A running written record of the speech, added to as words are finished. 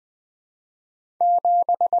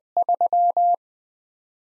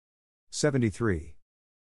73.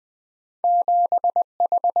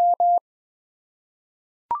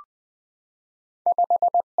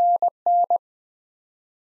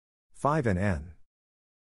 5 and N.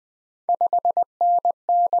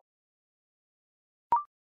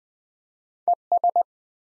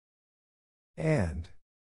 And.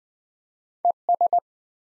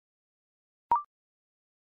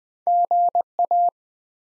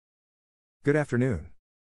 Good afternoon.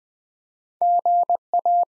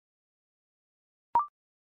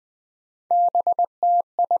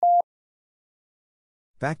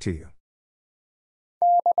 Back to you.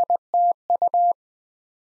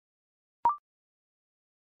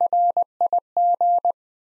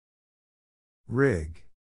 Rig.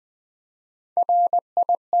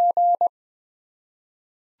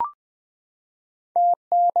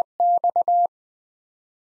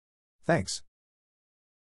 Thanks.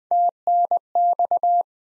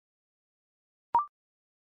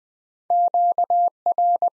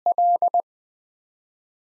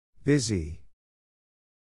 Busy.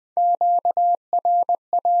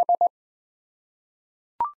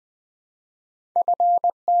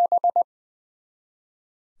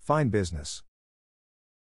 Fine business.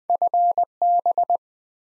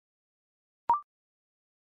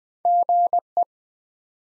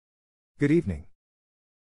 Good evening.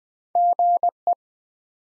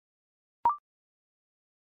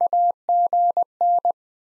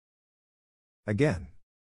 Again.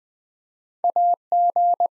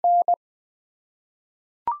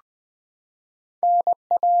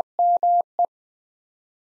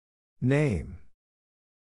 Name.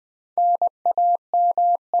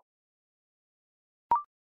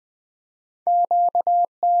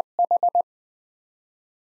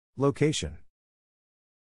 Location.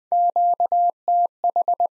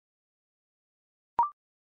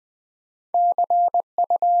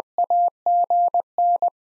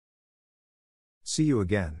 See you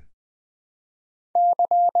again.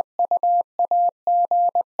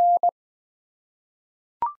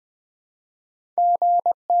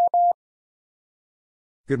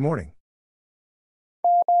 Good morning.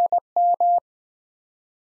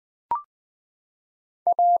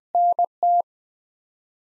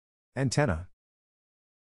 Antenna.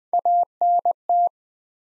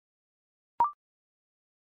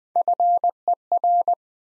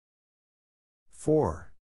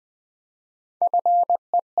 Four.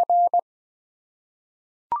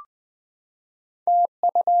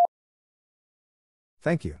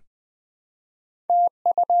 Thank you.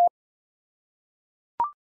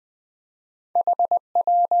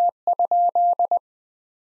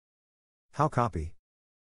 How copy?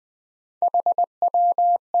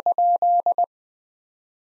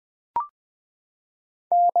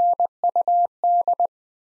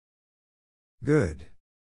 Good.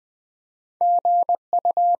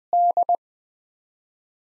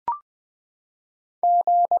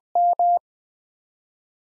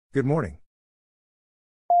 Good morning.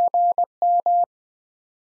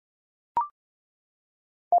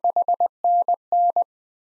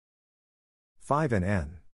 Five and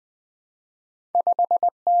N.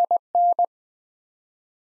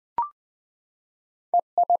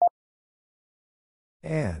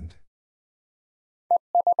 And.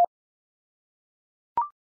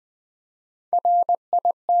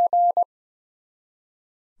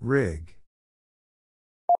 Rig.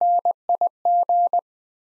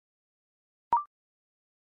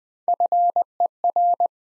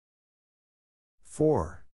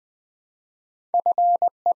 Four.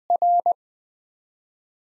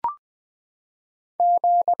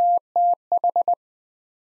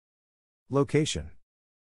 Location.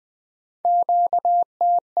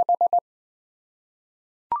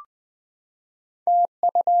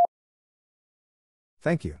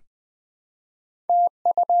 Thank you.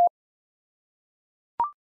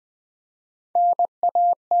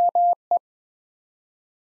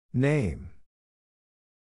 Name.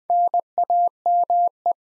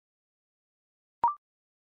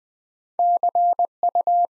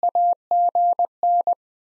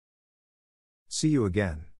 See you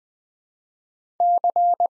again.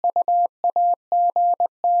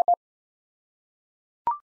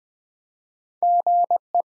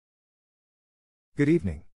 Good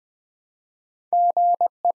evening.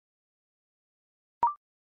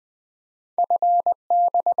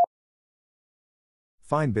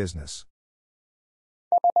 Fine business.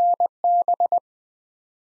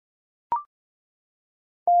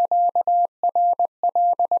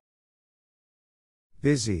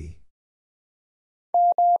 Busy.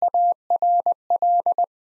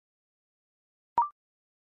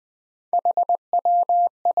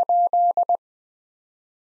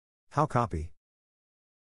 How copy?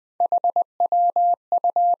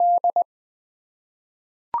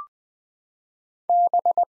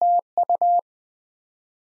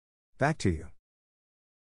 Back to you.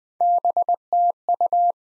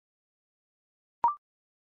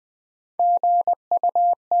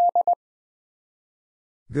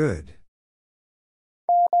 Good.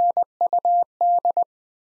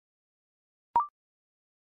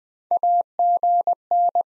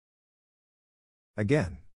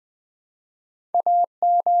 Again.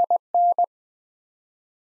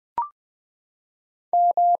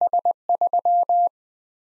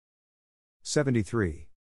 $73.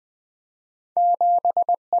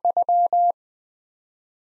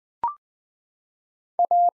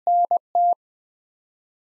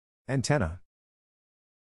 Antenna.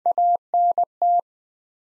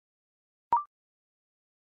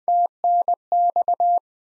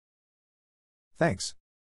 Thanks.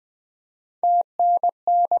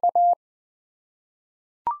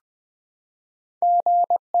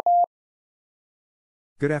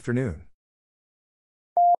 Good afternoon.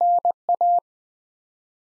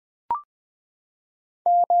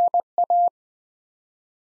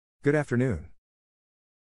 Good afternoon.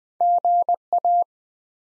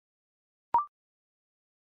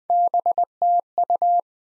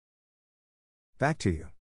 Back to you.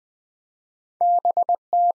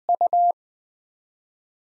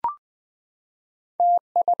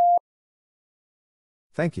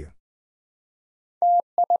 Thank you.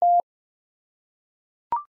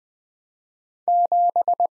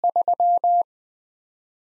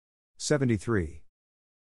 $73.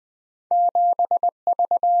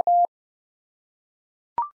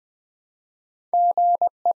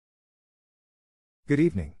 Good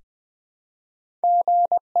evening.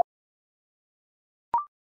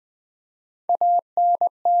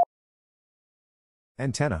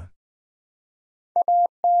 Antenna.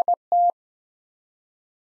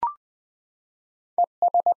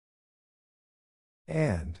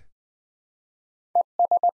 And.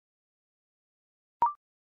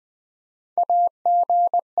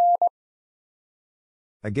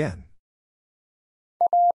 Again.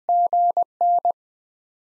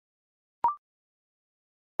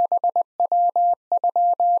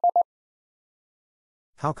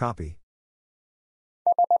 How copy?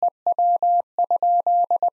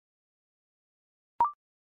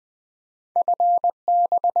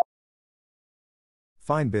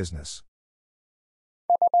 Fine business.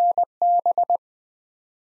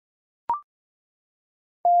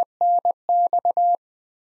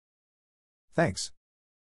 Thanks.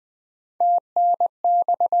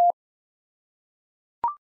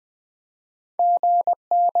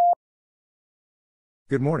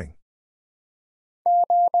 Good morning.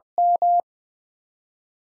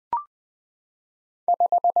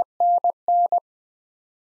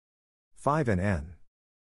 Five and N.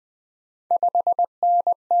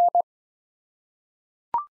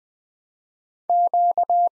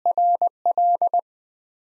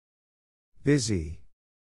 Busy.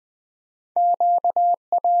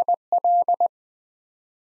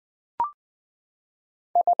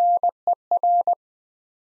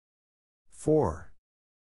 Four.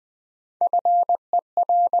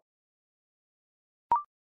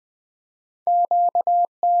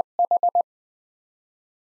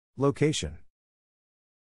 Location.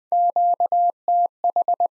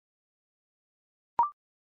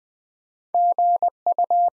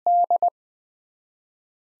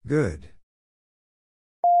 Good.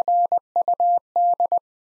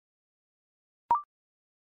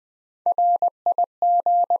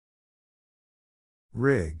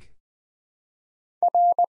 Rig.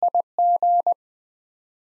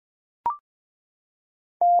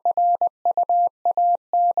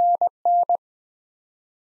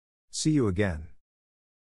 See you again.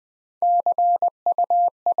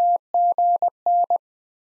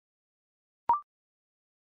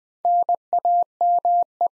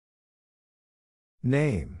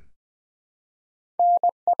 Name.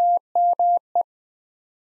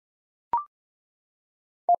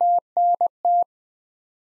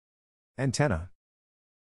 Antenna.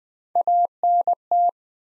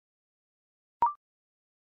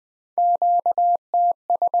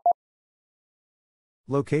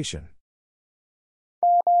 Location.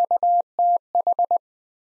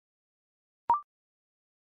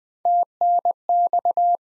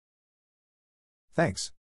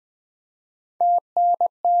 Thanks.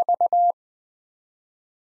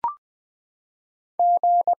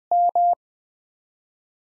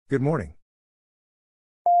 Good morning.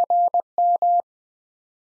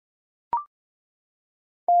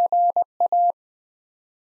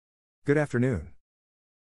 Good afternoon.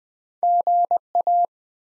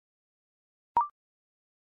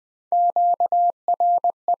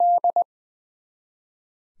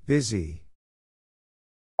 Busy.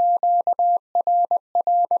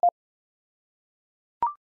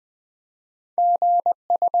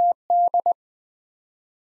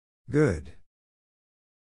 Good.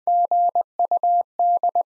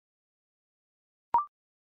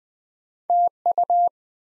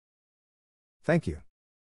 Thank you.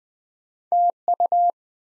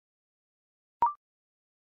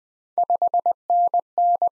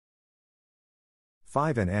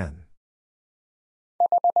 Five and N.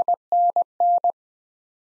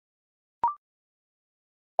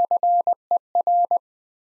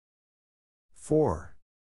 Four.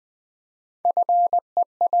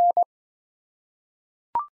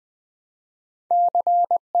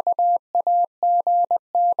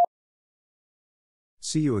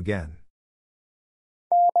 See you again.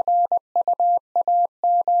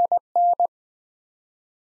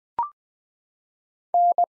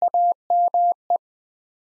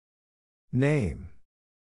 Name.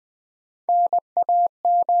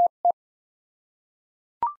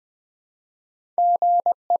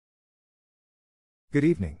 Good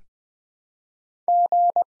evening.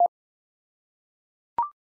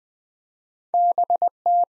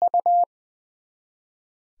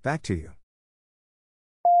 Back to you.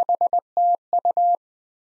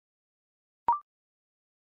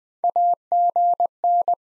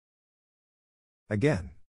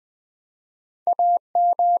 Again.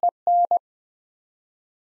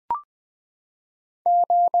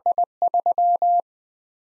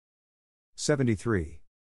 $73.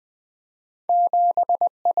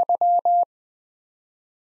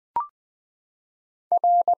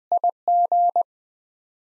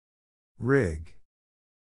 Rig.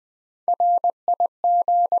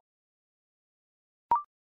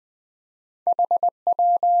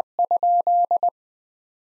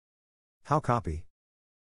 How copy?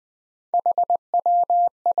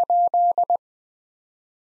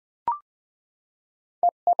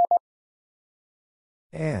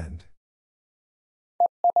 And.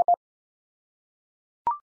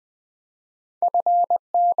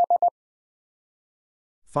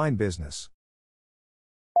 Fine business.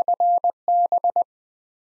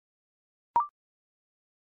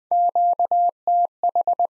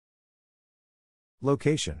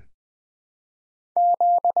 Location.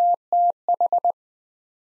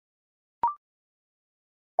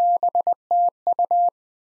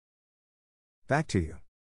 Back to you.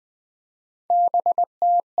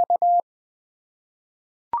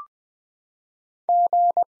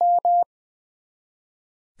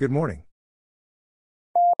 Good morning.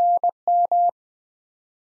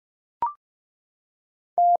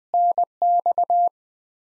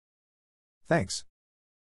 Thanks.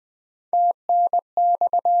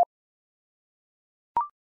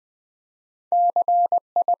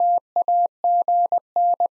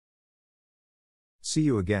 See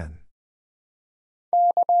you again.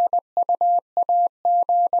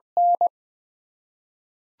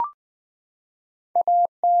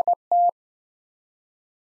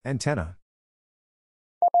 Antenna.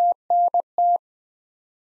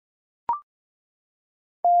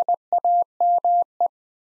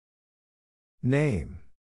 Name.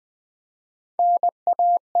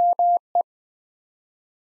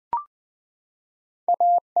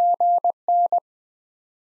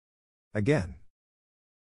 Again.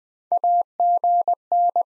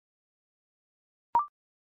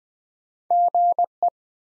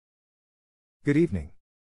 Good evening.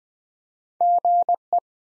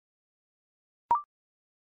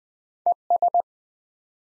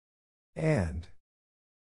 And.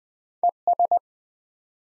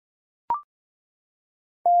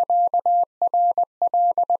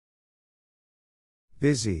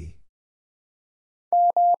 Busy.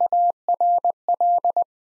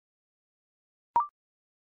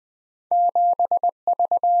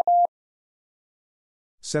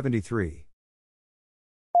 $73.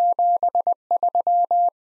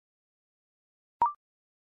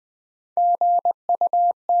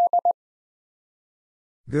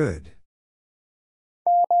 Good.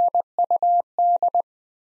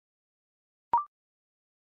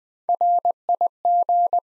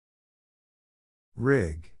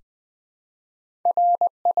 Rig.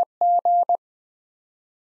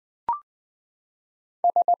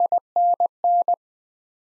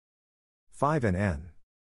 Five and N.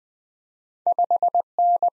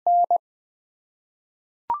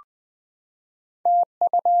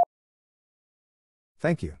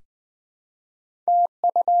 Thank you.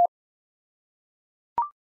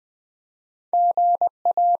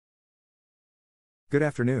 Good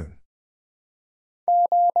afternoon.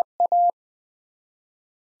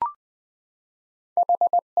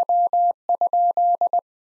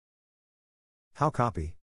 How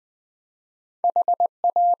copy?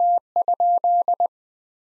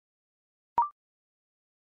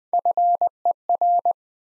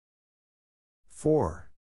 4.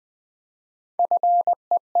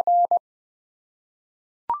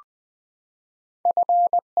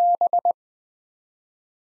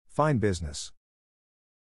 Fine business.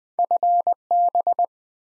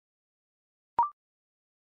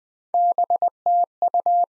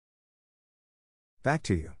 Back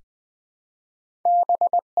to you.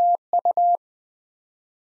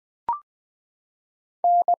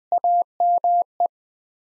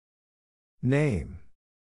 Name.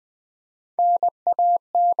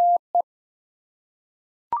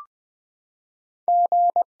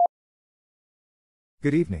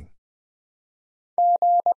 Good evening.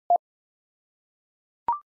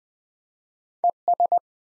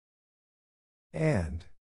 And.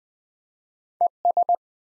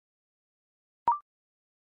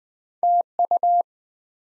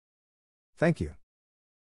 Thank you.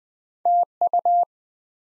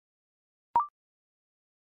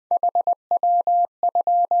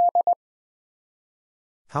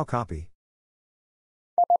 How copy?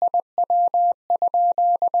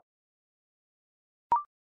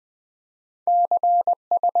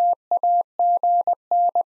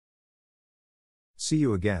 See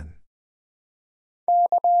you again.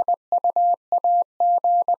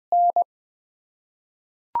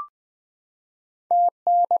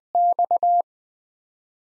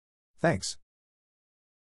 Thanks.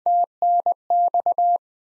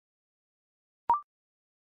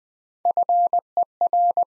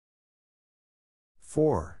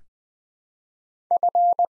 Four.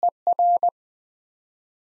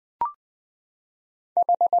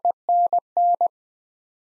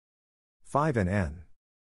 Five and N.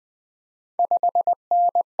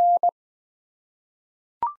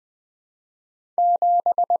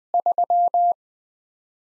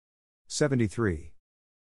 $73.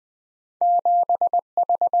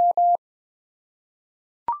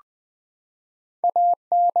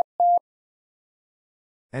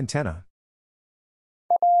 Antenna.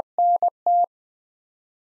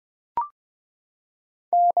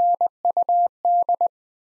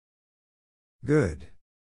 Good.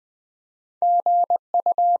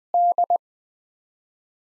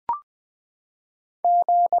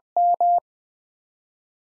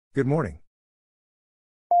 Good morning.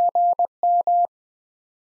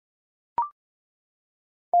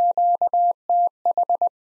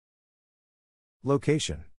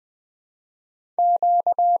 Location.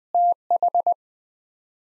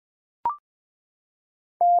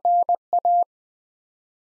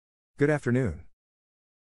 Good afternoon.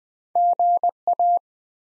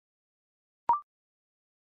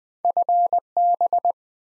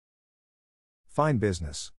 Fine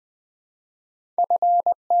business.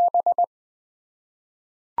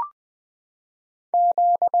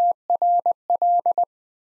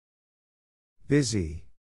 Busy.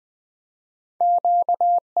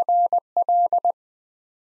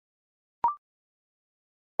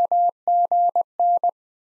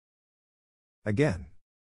 Again.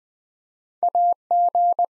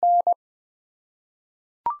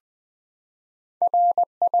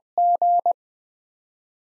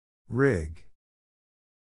 Rig.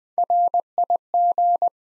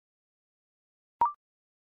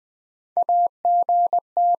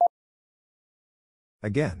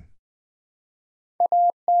 Again.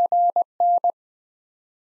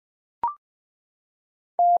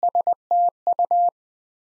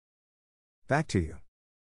 Back to you.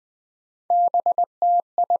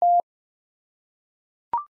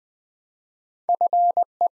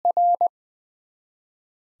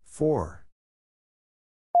 Four.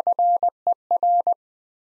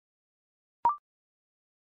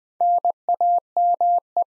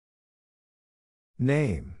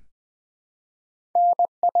 Name.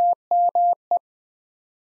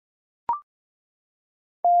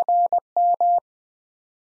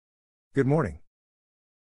 Good morning.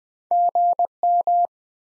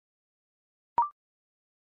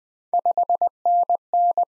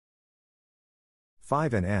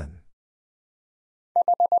 Five and N.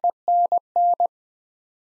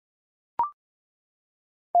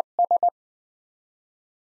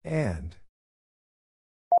 And.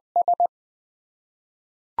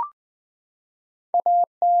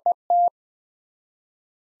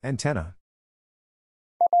 Antenna.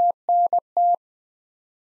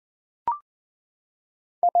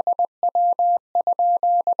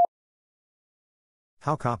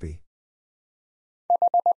 How copy?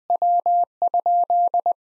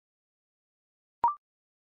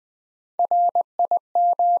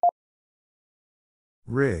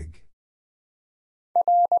 Rig.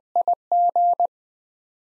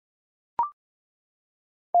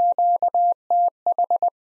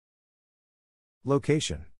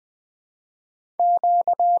 Location.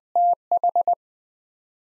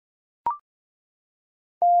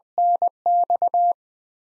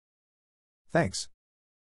 Thanks.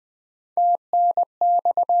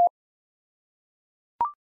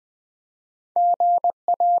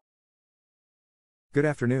 Good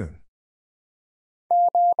afternoon.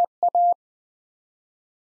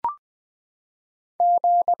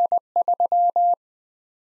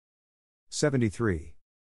 $73.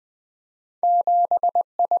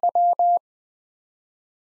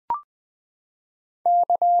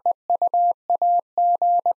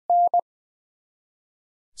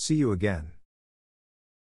 See you again.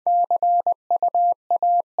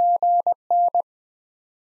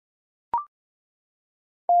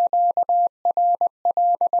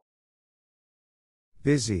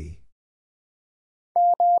 Busy.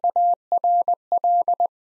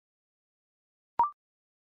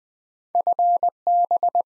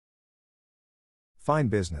 Fine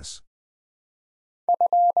business.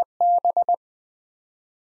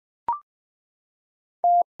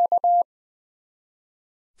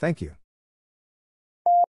 Thank you.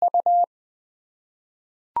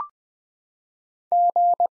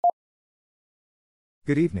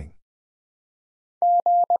 Good evening.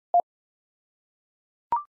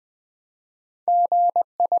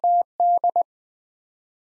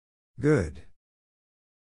 Good.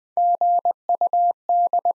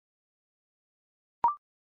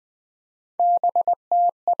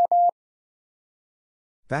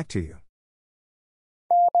 Back to you.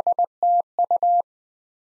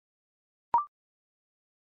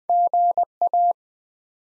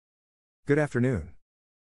 Good afternoon.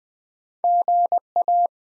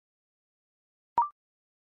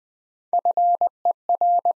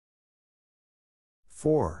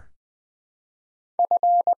 Four.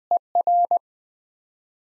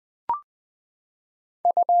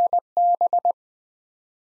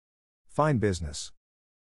 Fine business.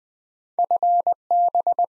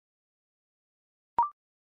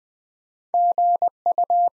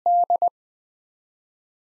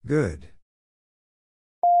 Good.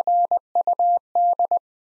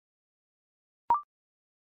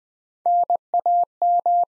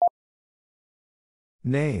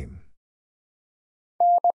 Name.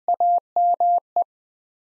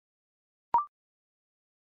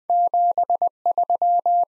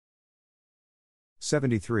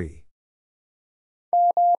 $73.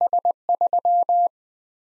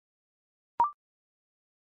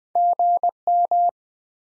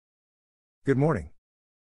 Good morning.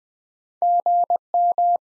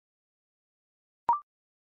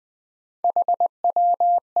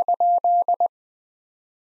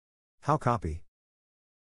 How copy?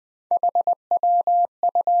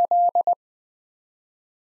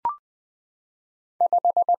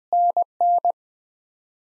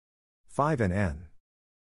 Five and N.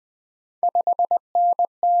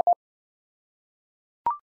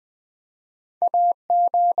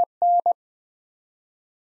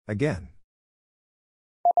 Again.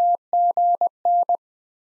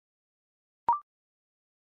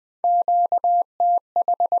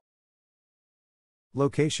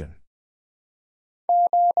 Location.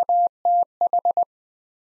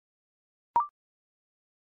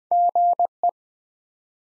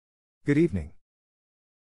 Good evening.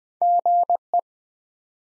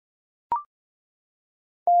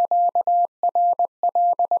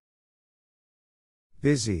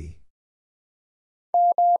 Busy.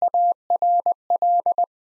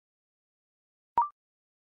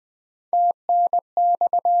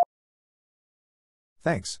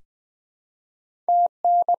 Thanks.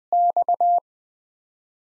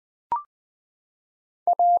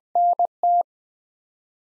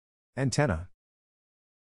 Antenna.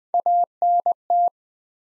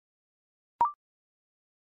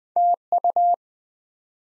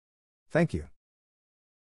 Thank you.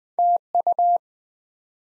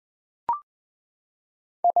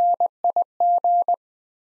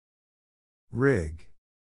 Rig.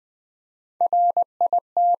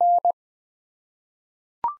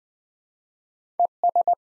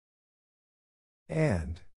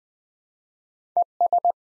 And.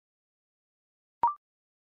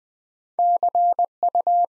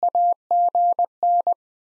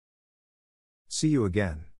 See you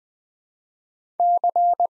again.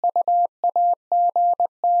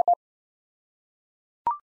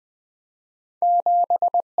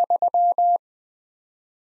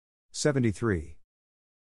 $73.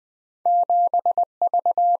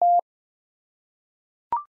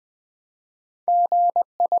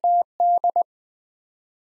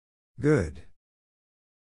 Good.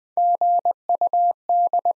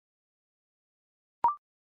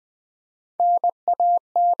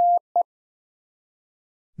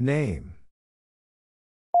 Name.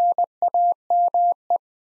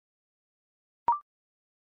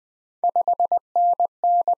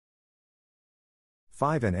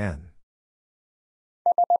 5 and N.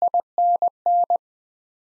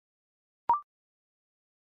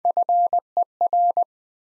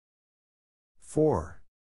 4.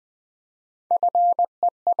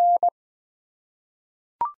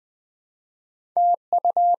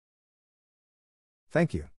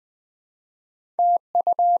 Thank you.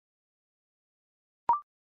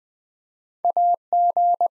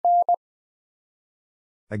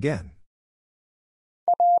 Again.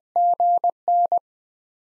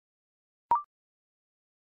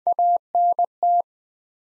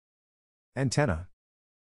 Antenna.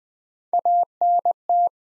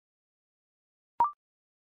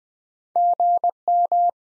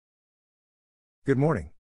 Good morning.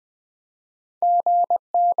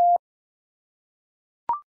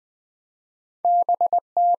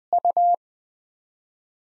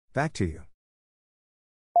 Back to you.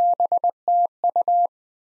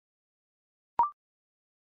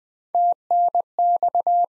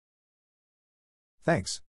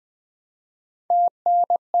 Thanks.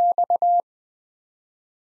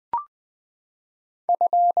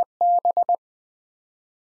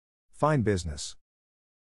 Fine business.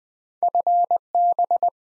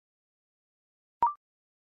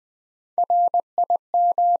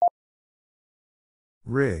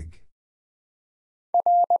 Rig.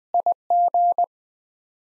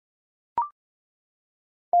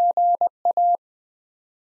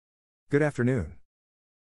 Good afternoon.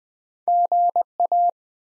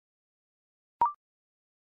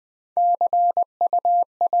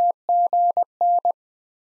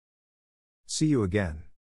 See you again.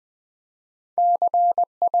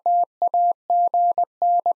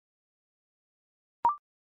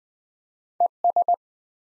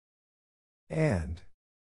 And.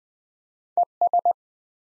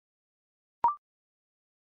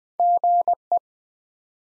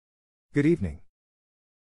 Good evening.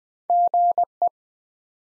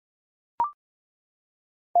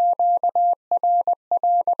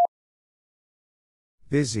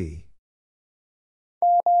 Busy.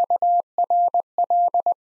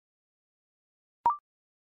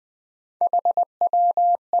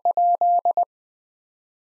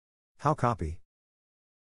 How copy?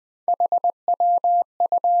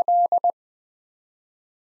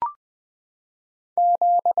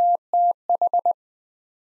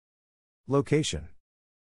 Location.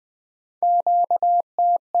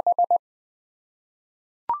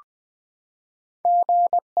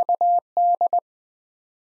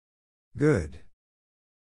 Good.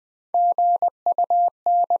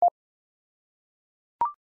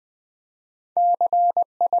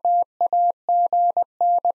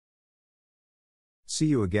 See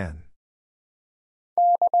you again.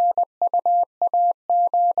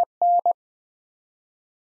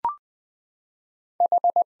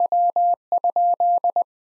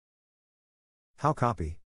 How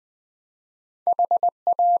copy?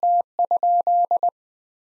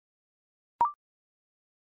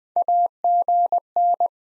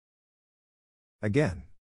 Again.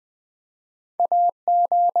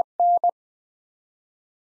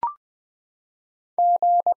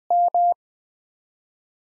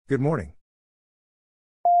 Good morning.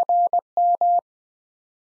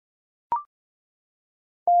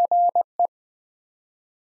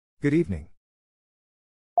 Good evening.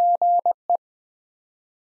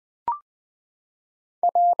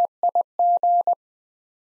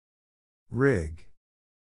 Rig.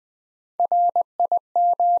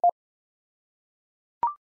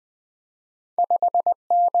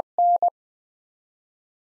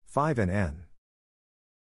 Five and N.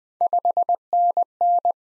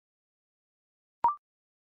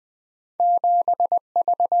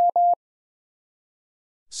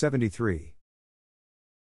 $73.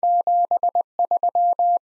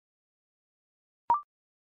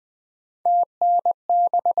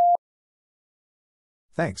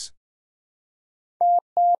 Thanks.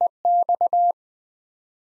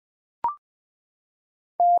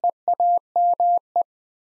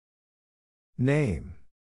 Name.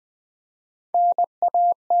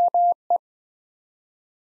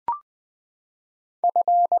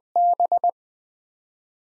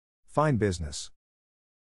 Fine business.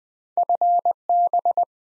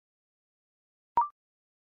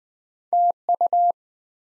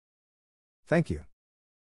 Thank you.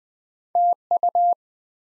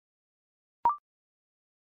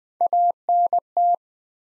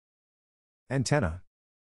 Antenna.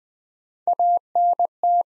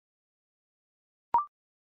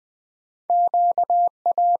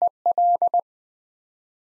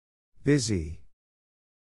 Busy.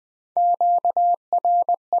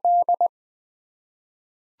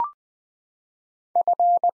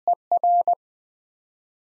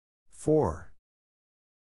 Four.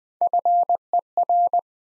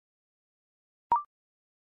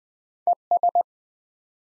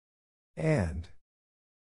 And.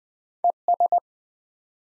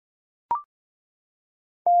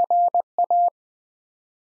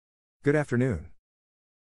 Good afternoon.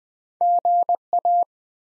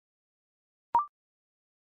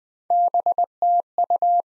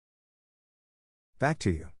 Back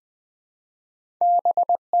to you.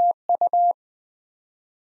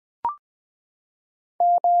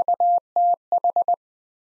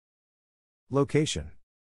 Location.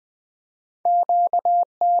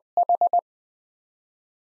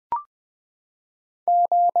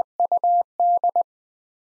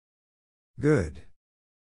 Good.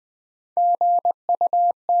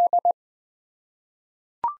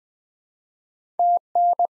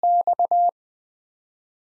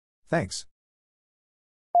 Thanks.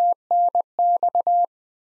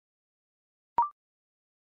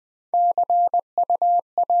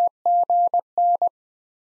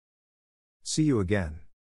 See you again.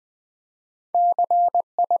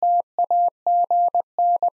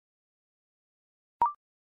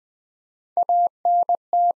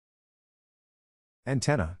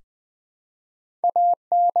 Antenna.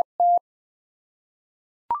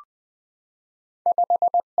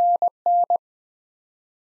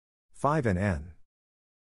 Five and N.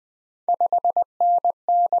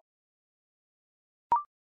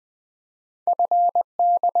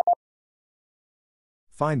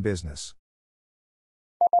 Fine business.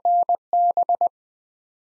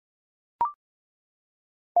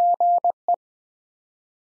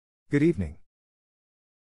 Good evening.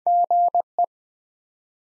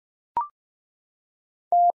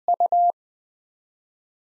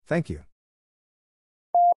 Thank you.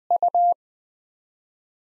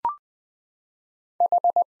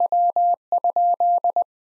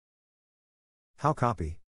 How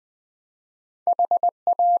copy?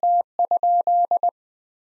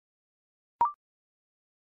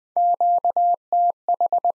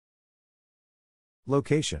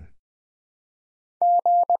 Location.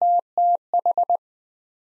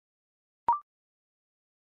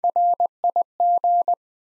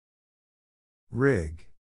 Rig.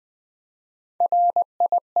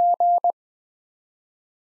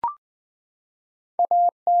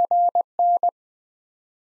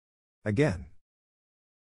 Again.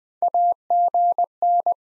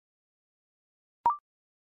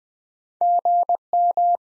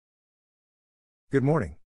 Good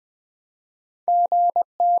morning.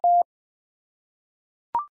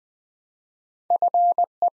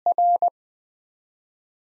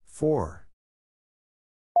 Four.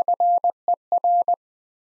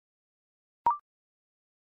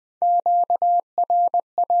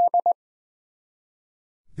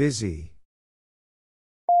 Busy.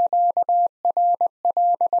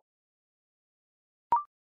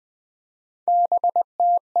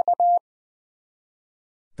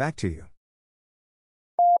 Back to you.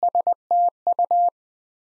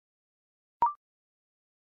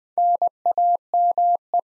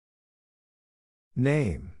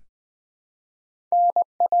 Name.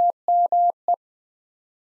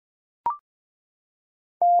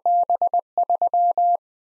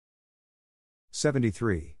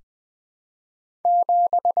 73.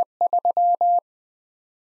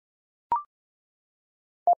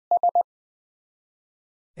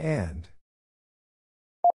 And.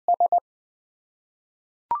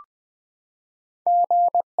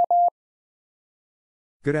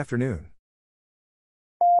 Good afternoon.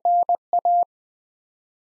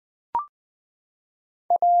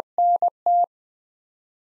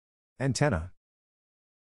 Antenna.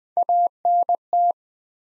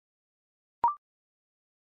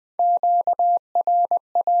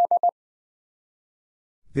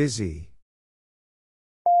 Busy.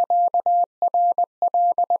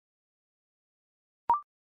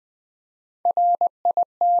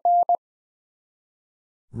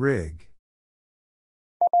 Rig.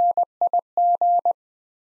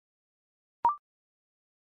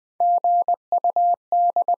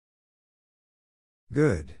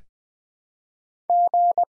 Good.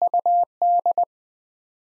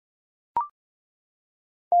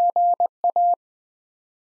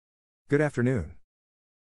 Good afternoon.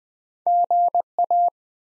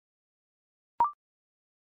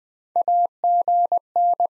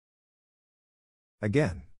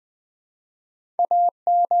 Again.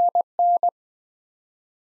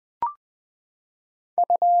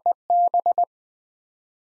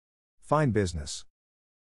 Fine business.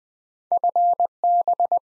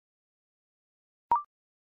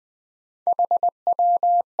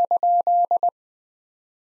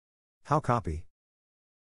 How copy?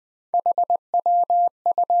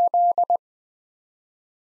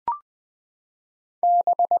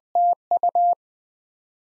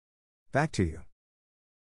 Back to you.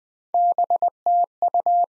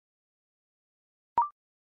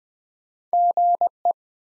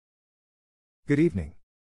 Good evening.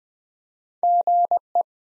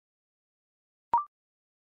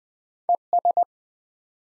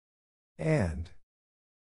 And.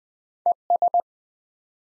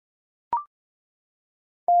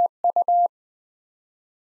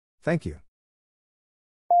 Thank you.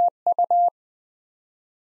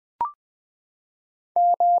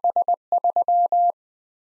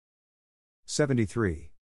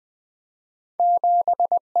 $73.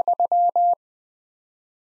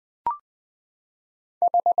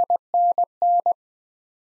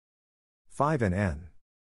 5 and N.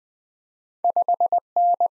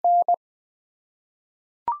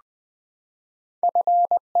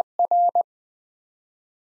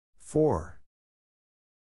 Four.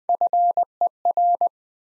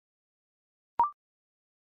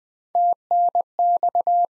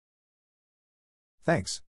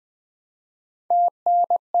 Thanks.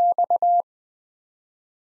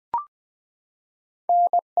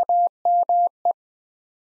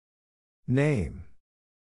 Name.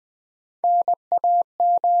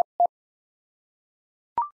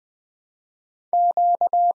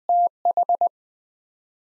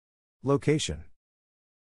 Location.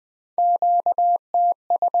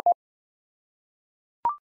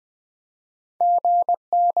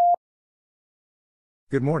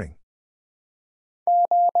 Good morning.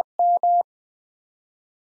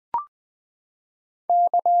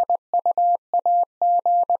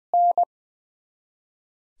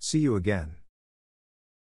 See you again.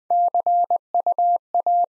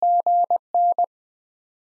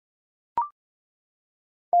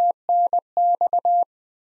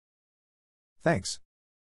 Thanks.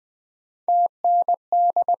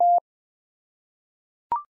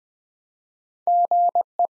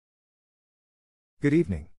 Good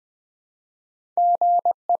evening.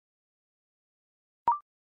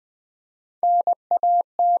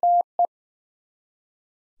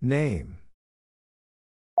 Name.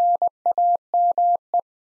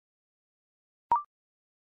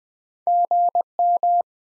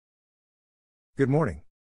 Good morning.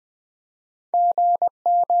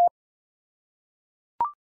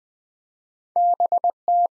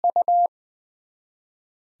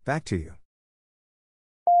 Back to you.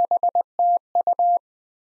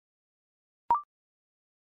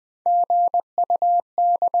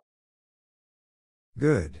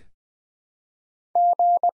 Good.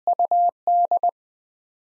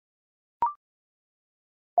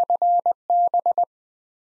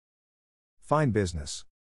 Fine business.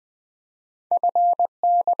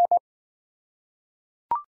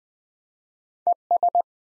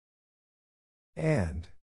 And.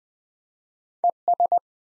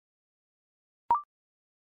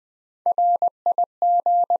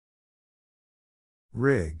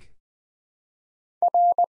 Rig.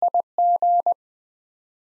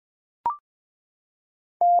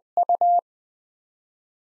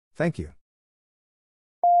 Thank you.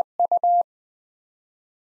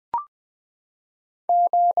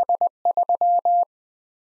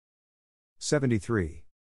 $73.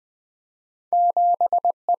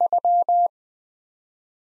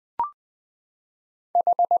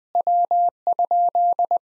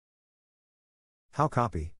 How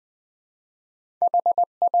copy?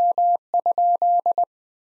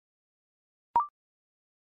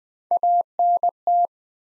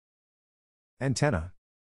 Antenna.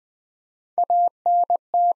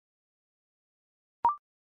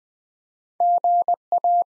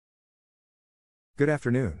 Good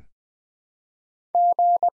afternoon.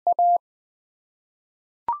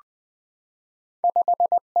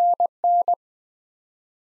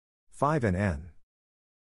 Five and N.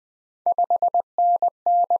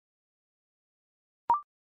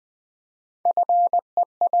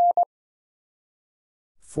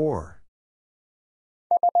 Four.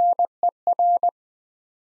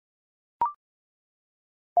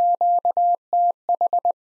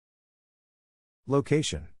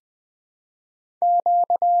 Location.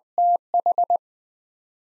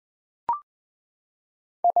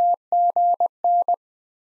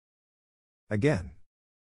 Again.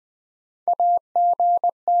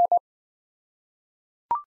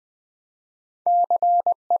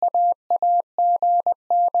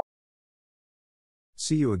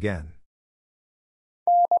 See you again.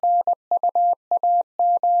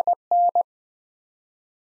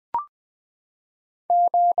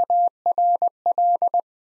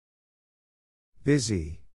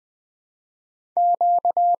 Busy.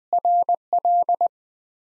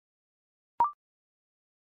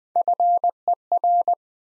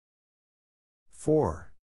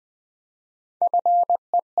 Four.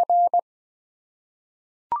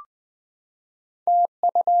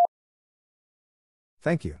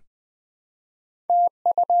 Thank you.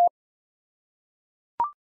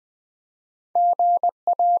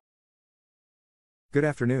 Good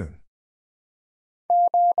afternoon.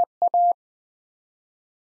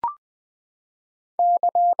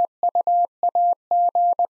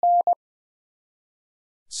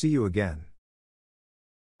 See you again.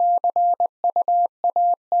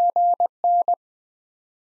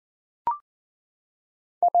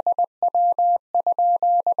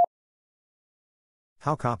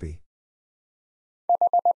 How copy?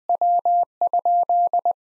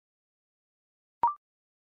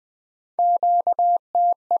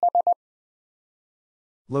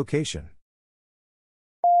 Location.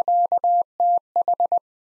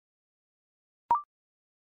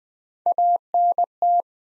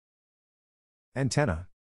 Antenna.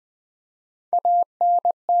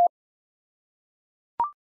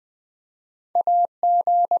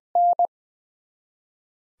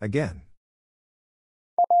 Again.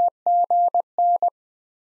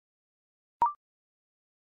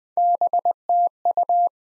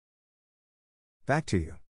 Back to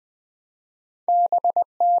you.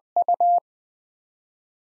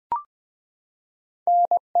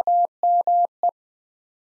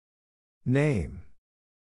 Name.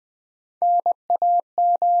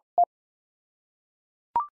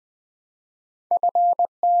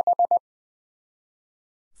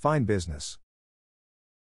 Fine business.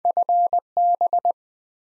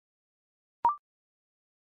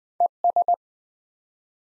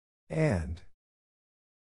 And.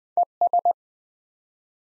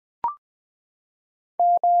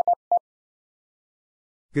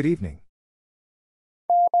 Good evening.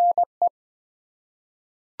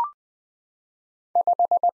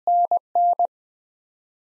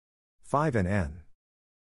 Five and N.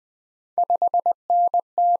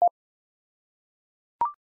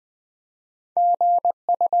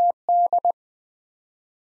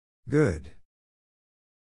 Good.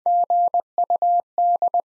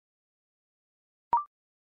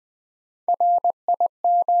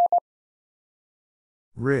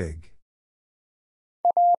 Rig.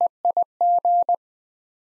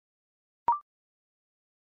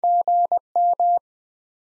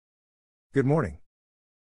 Good morning.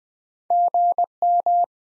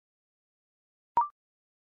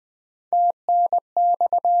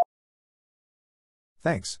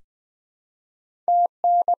 Thanks.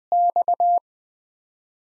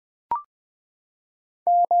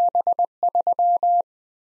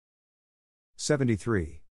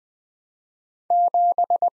 $73.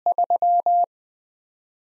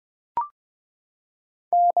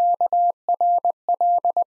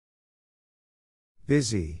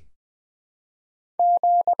 Busy.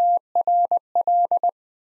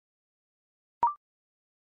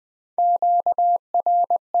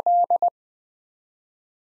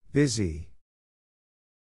 Busy.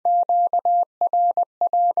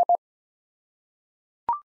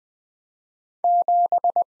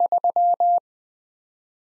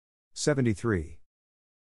 $73.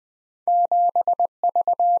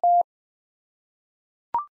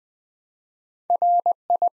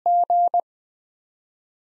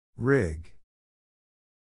 Rig.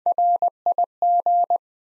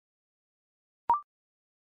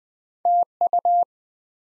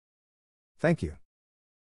 Thank you.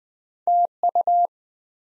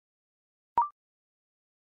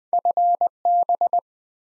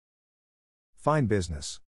 Fine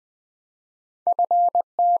business.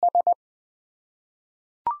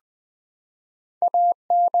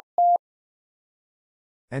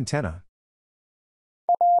 Antenna.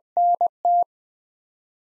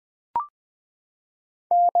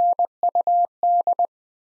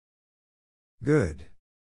 Good.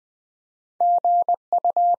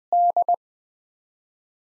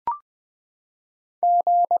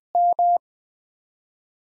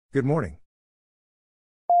 Good morning.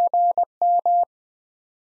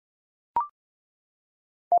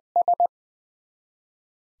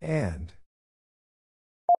 And.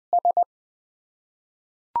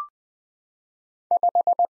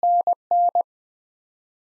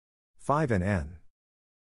 Five and N.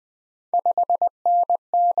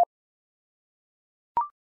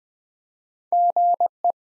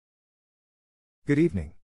 Good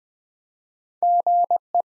evening.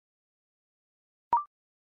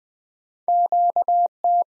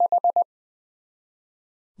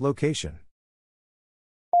 Location.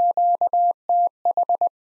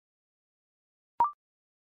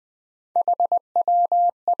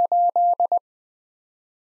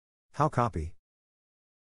 How copy?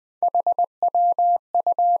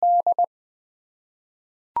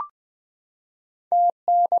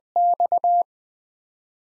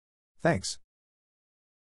 Thanks.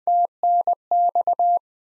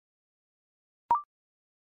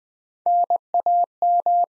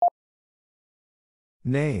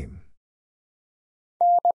 Name.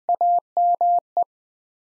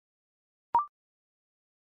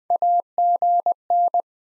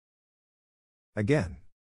 Again.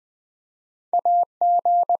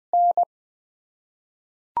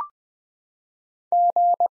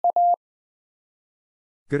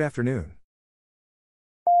 Good afternoon.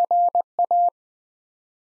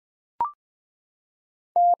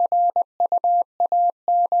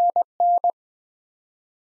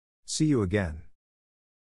 See you again.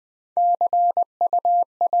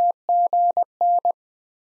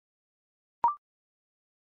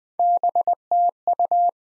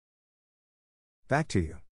 Back to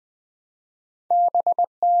you.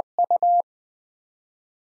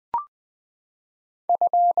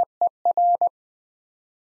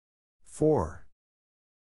 For.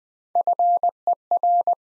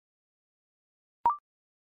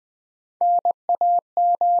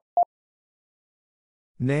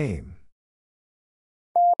 Name.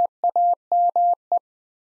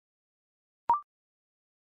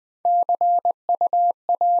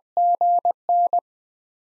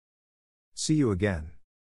 See you again.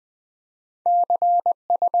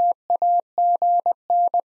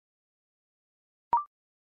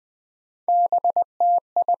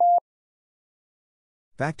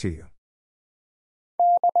 Back to you.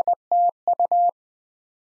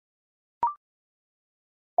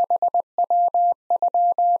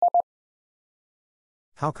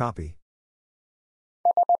 How copy?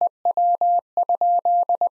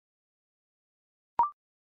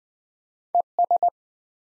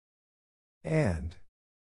 And.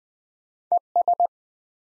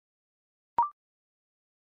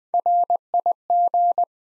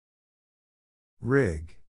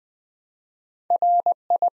 Rig.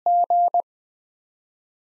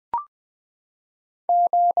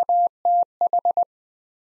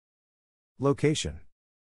 Location.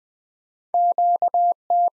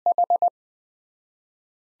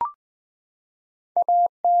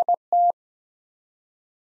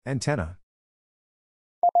 Antenna.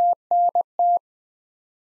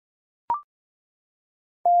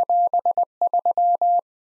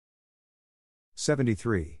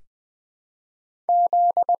 $73.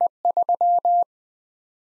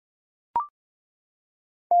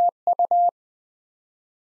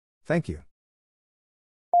 Thank you.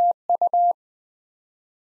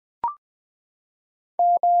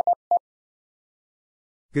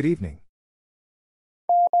 Good evening.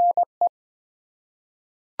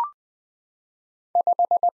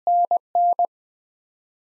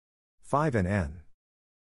 Five and N.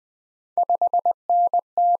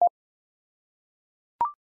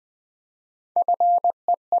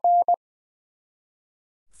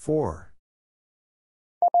 Four.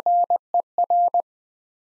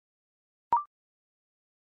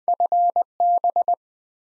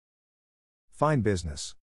 Fine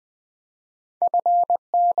business.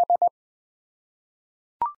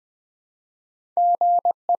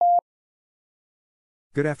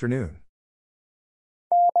 Good afternoon.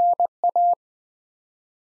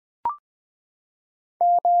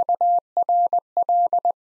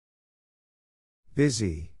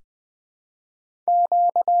 Busy.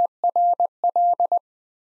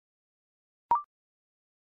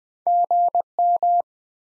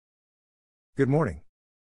 Good morning.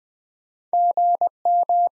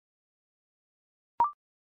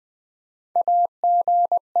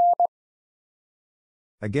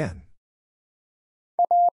 Again.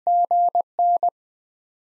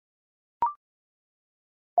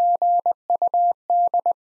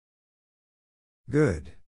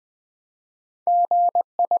 Good.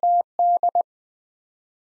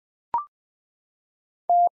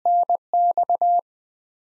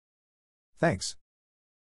 Thanks.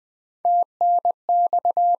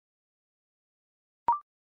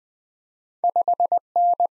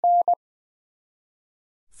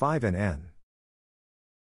 Five and N.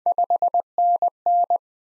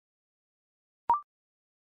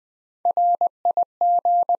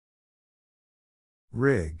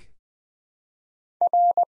 Rig.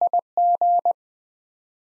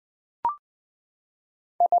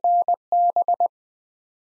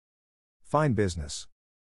 Fine business.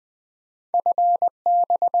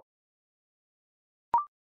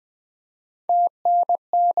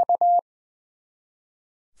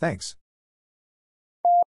 Thanks.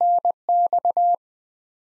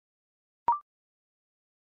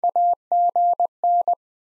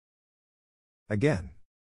 Again.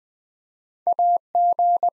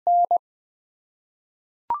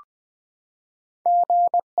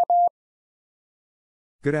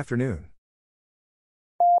 Good afternoon.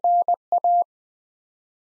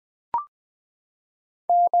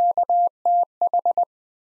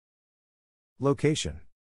 Location.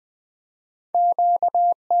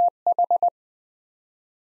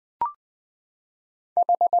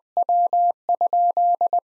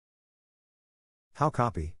 How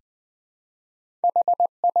copy?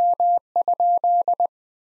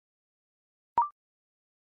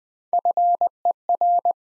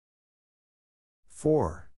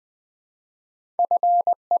 For.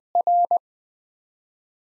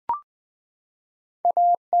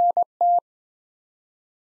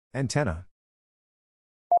 Antenna.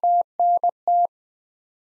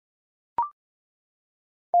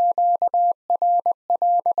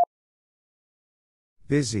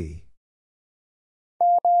 Busy.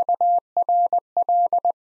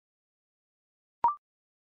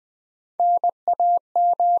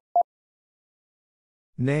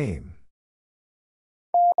 Name.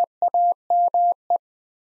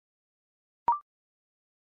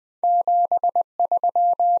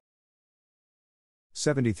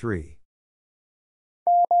 $73.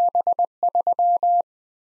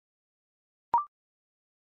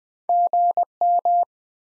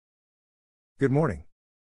 Good morning.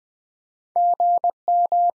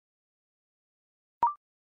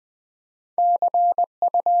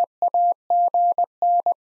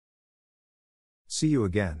 See you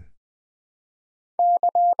again.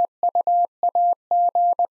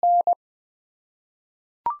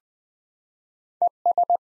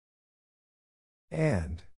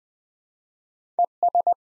 And.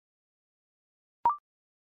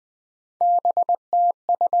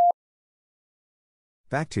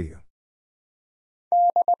 Back to you.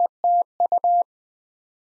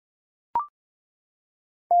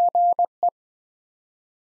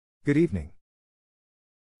 Good evening.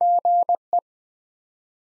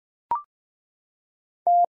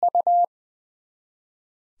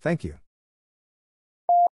 Thank you.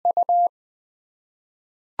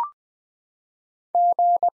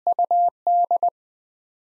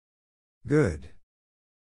 Good.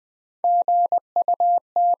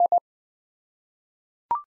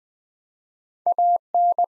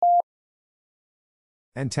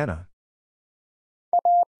 Antenna.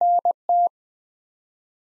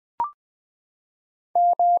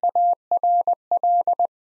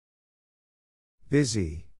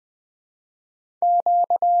 Busy.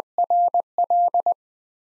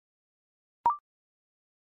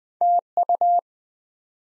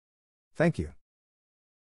 Thank you.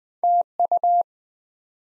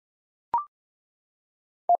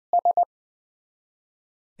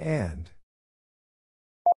 And.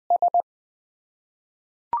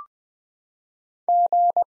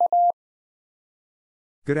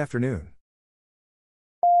 Good afternoon.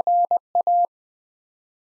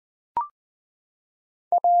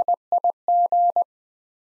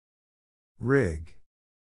 Rig.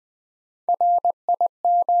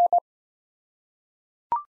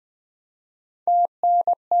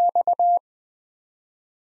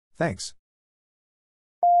 Thanks.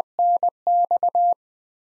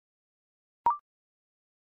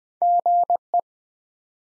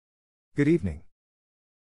 Good evening.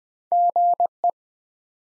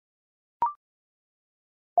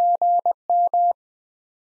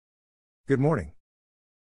 Good morning.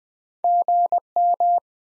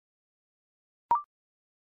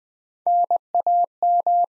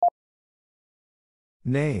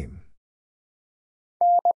 Name.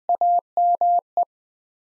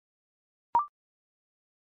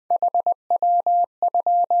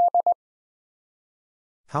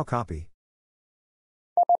 How copy?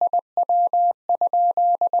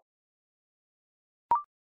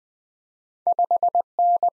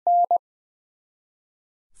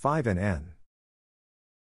 Five and N.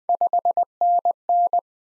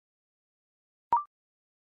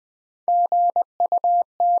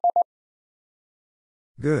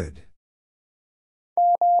 Good.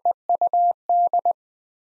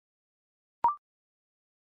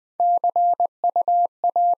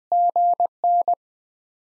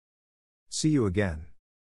 See you again.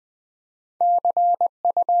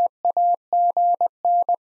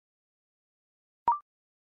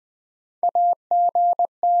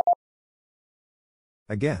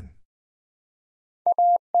 Again.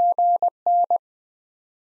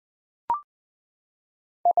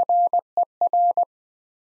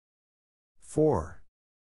 For.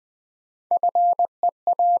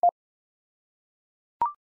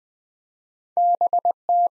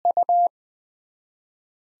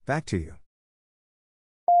 Back to you.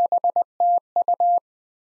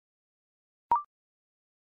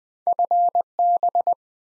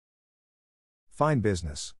 Fine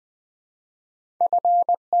business.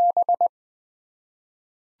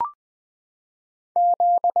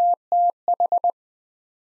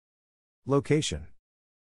 Location.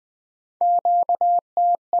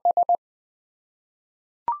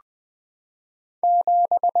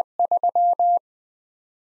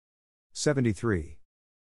 73.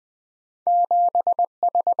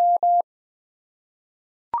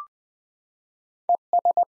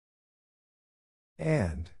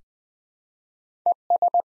 And.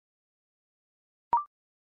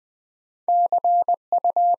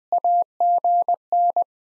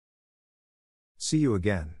 See you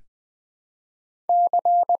again.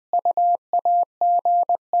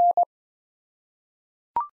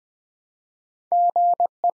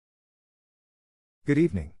 Good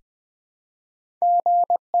evening.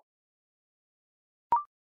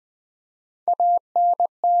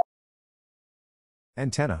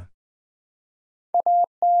 Antenna.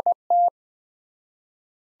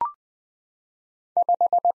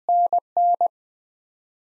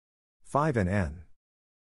 Five and N.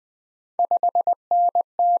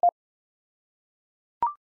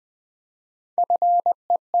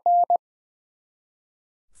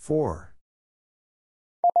 Four.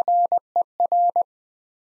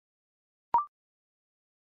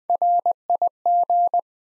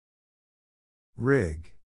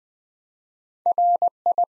 Rig.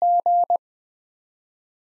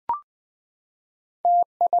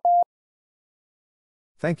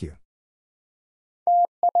 Thank you.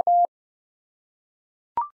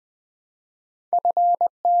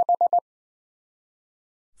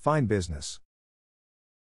 Fine business.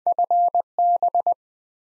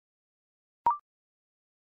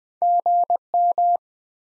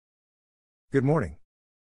 Good morning.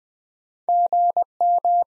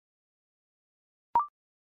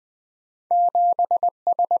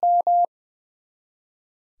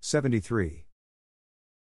 $73.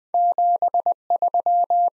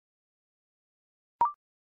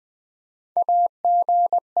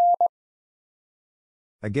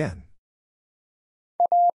 Again.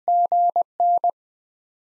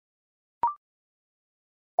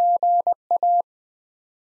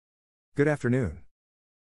 Good afternoon.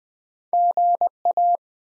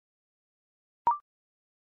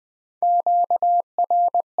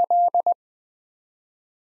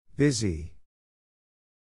 Busy.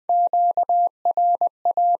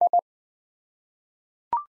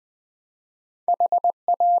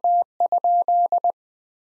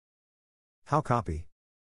 How copy?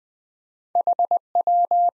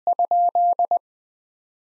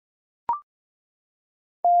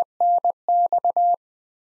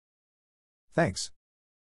 Thanks.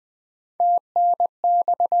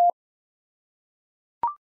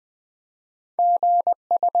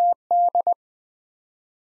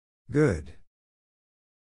 Good.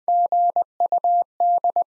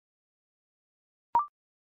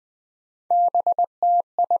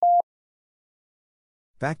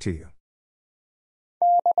 Back to you.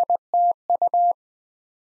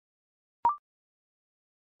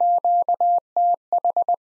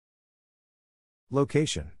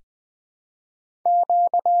 Location.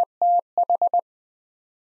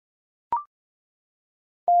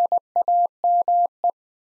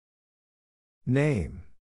 Name.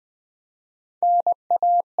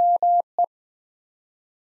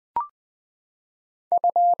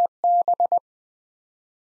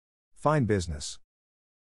 Fine business.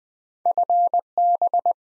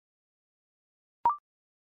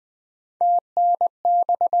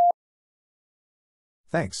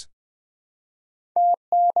 Thanks.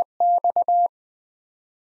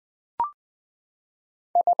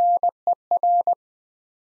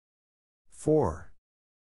 Four.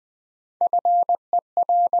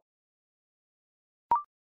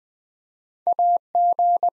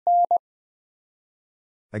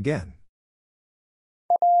 Again.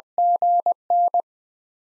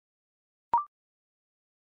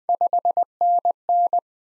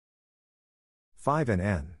 Five and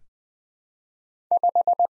N.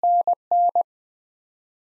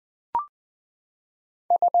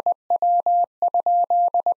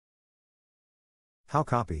 How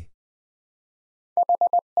copy?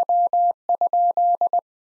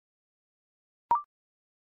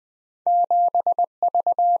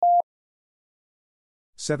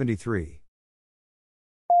 $73.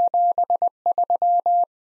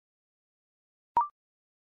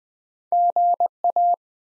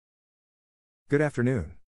 Good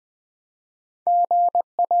afternoon.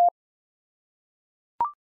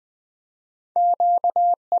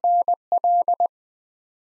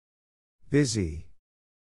 Busy.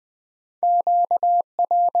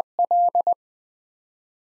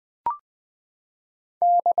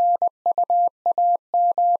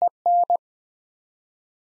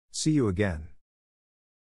 See you again.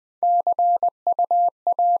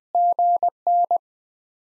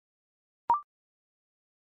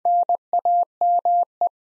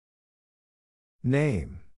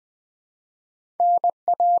 Name.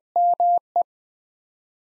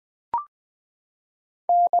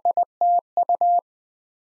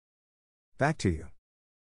 Back to you.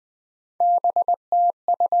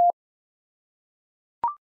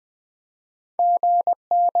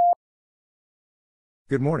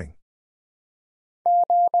 Good morning.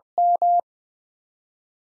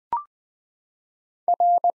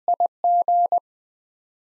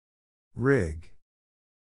 Rig.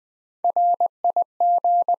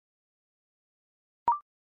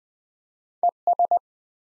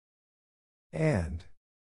 And.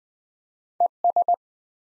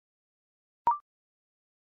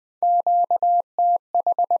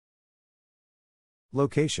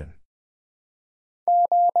 Location.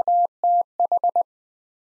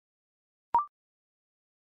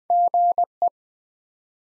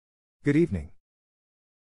 Good evening.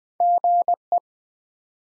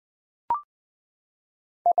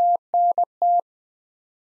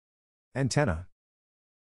 Antenna.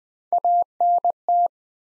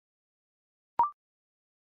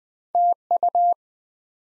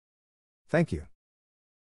 Thank you.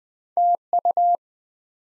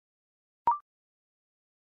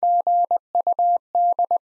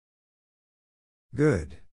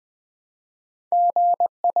 Good.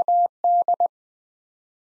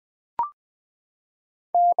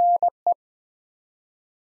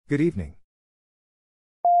 Good evening.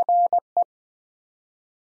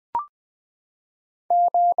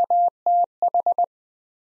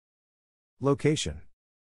 Location.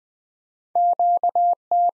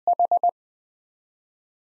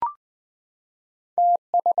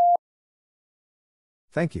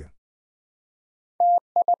 Thank you.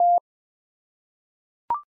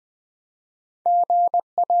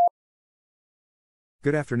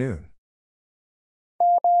 Good afternoon.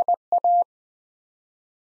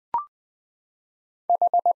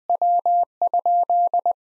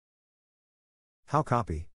 How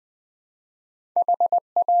copy?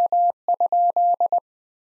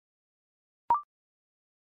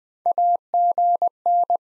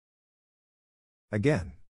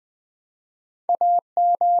 Again.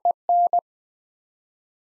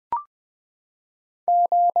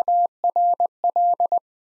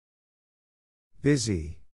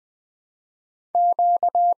 Busy.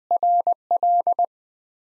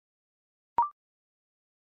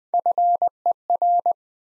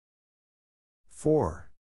 For.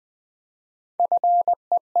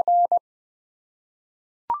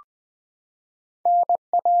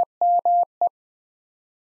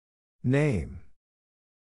 Name.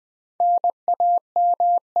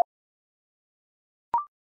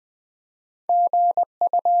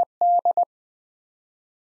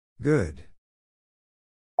 Good.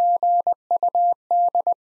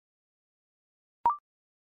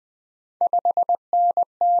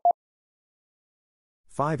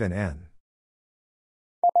 Five and N.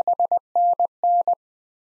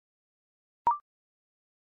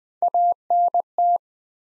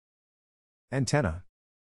 Antenna.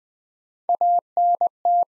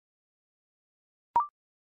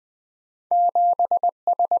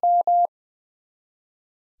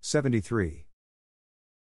 $73.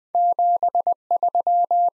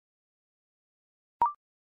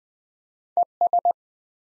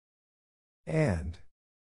 And.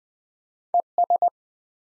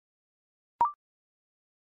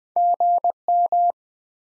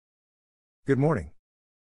 Good morning.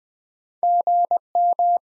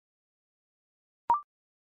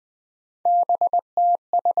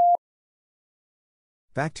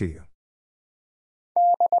 Back to you.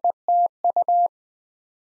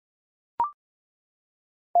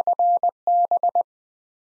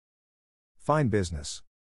 Fine business.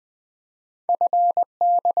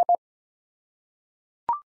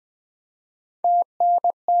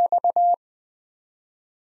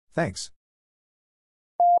 Thanks.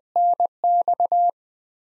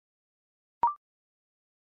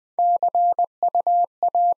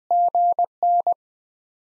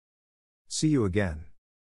 See you again.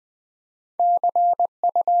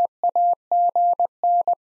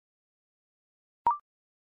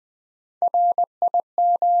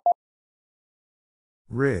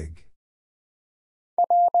 Rig.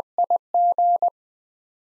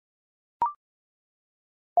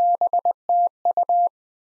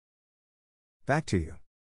 Back to you.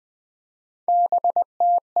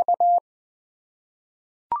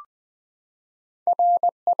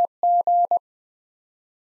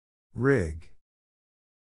 Rig.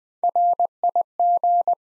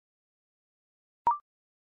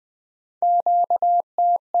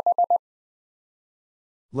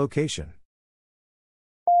 Location.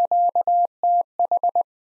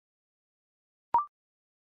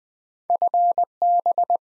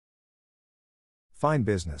 Fine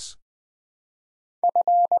business.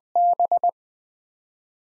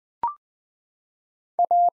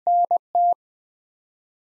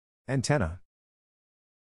 Antenna.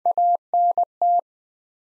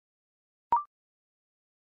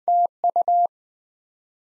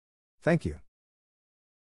 Thank you.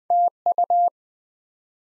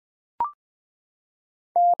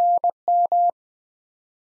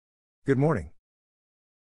 Good morning.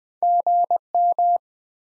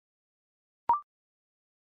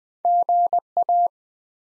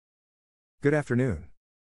 Good afternoon.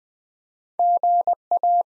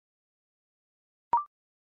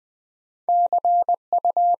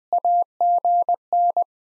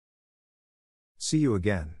 See you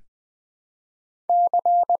again.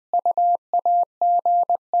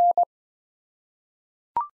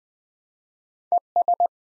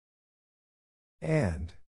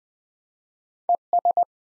 And.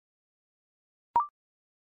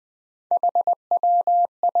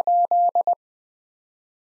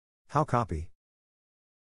 How copy?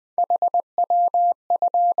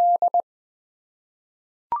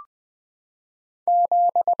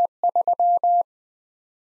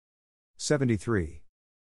 $73.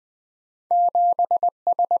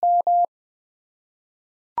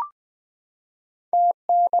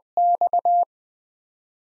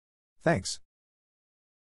 Thanks.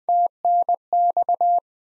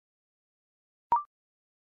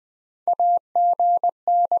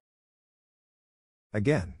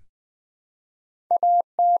 Again.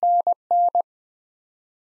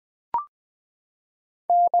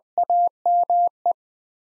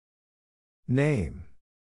 Name.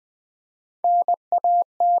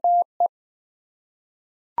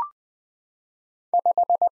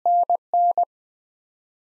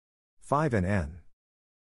 Five and N.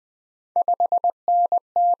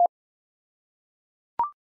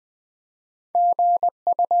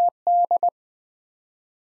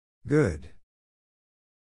 Good.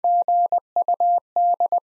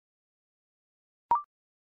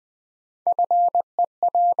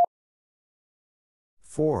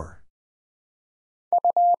 Four.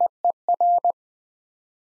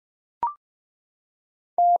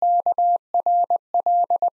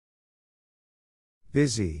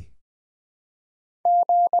 Busy.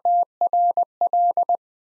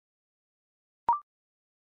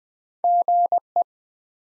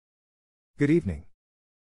 Good evening.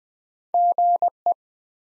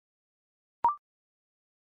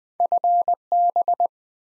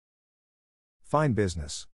 Fine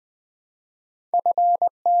business.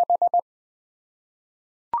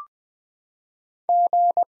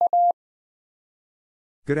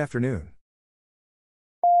 Good afternoon.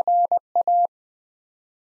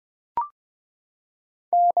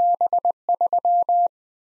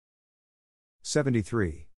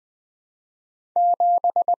 $73.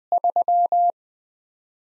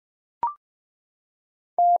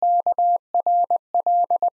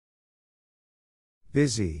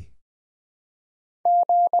 Busy.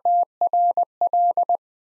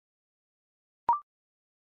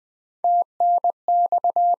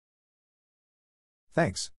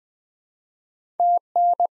 Thanks.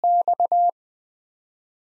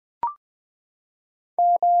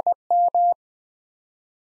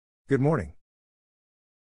 Good morning.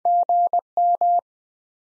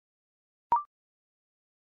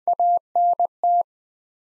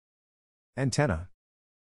 Antenna.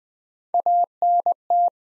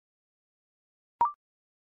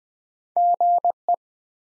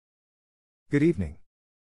 Good evening.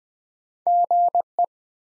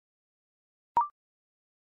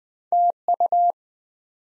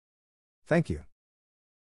 Thank you.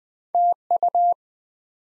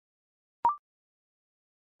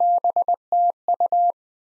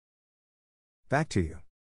 Back to you.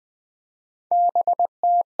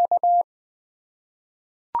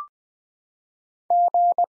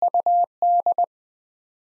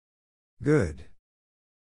 Good.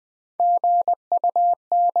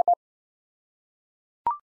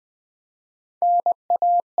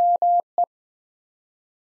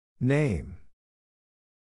 Name.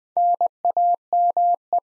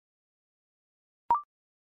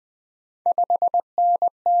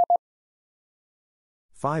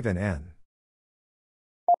 Five and N.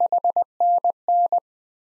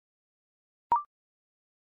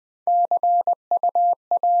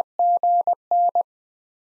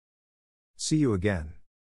 See you again.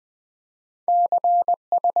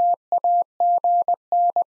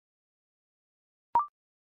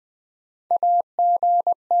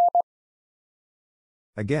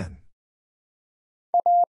 Again.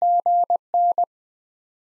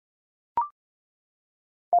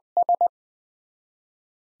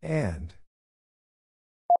 And.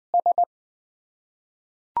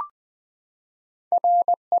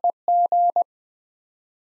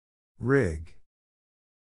 Rig.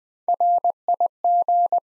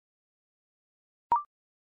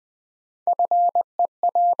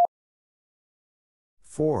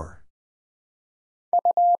 4.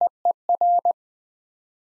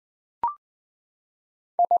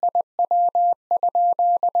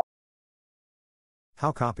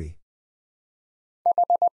 How copy?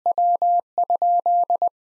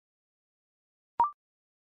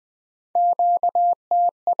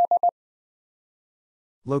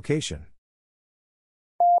 Location.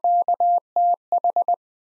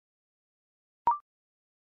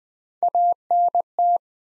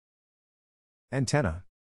 Antenna.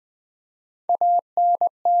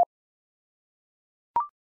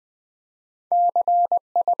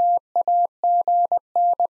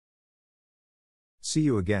 See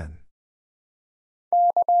you again.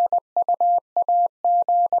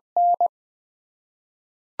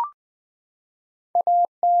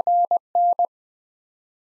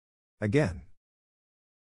 Again.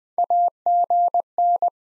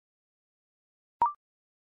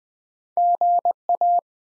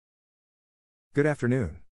 Good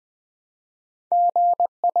afternoon.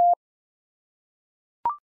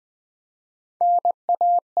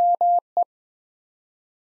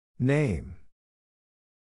 Name.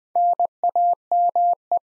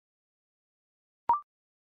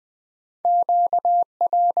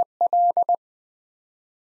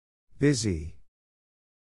 Busy.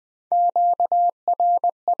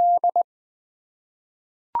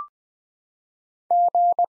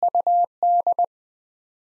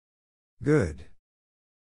 Good.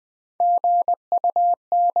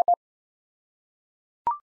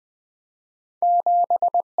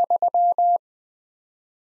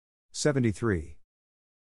 $73.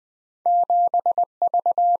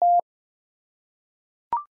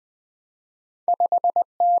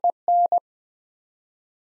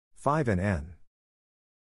 Five and N.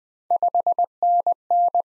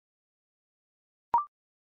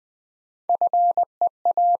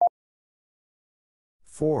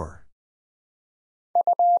 Four.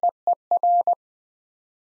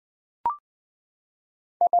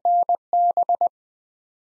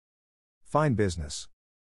 Fine business.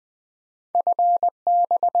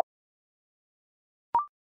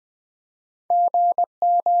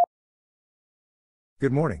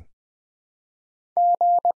 Good morning.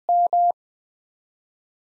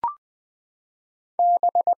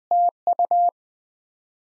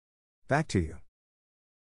 Back to you.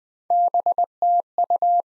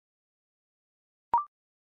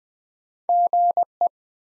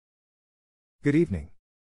 Good evening.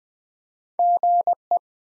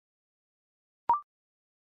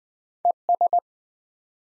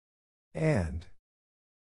 And.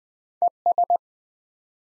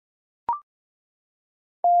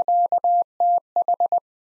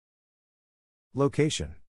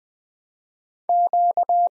 Location.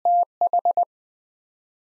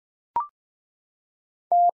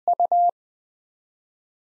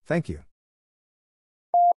 Thank you.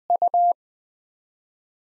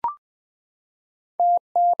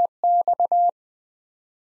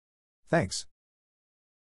 Thanks.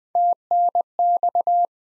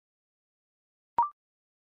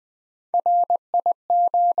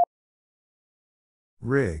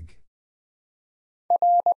 Rig.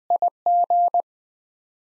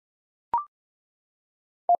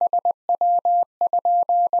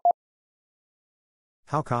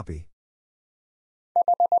 How copy?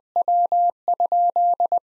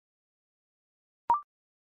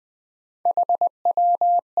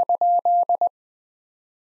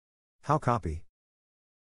 How copy?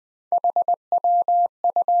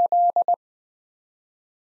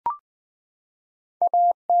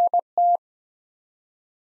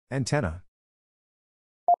 Antenna.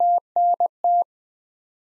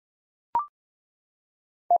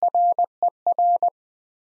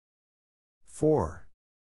 Four.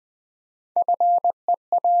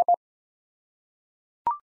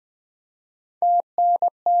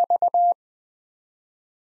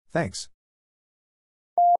 Thanks.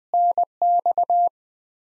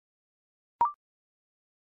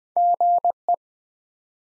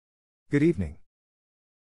 Good evening.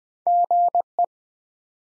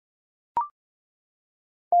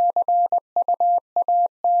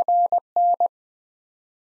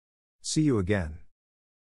 See you again.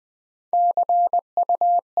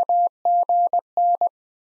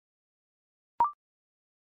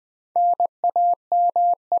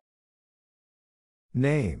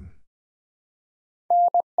 Name.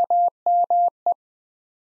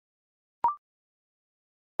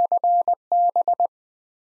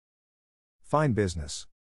 Fine business.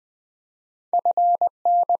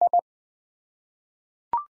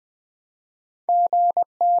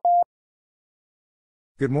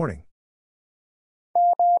 Good morning.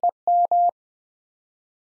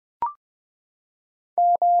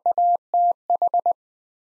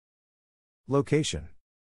 Location.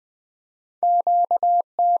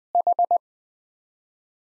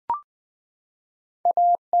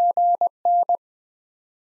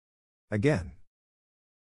 Again.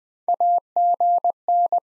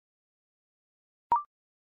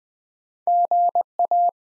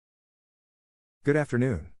 Good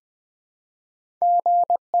afternoon.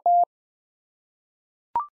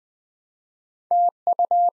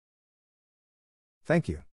 Thank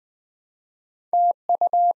you.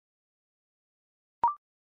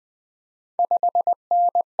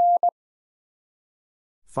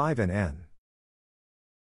 Five and N.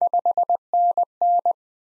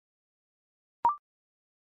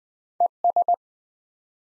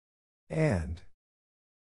 And.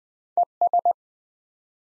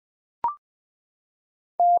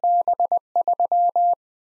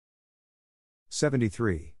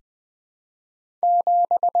 $73.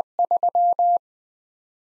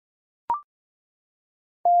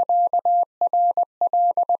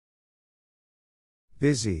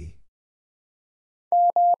 Busy.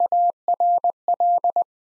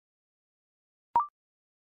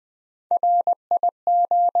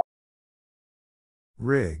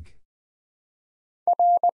 Rig.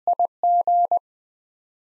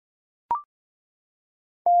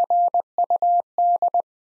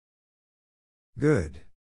 Good.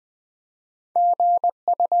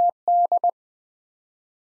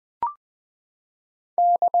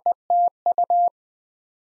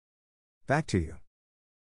 Back to you.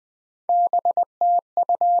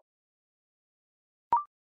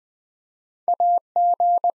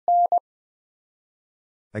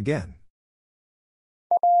 Again.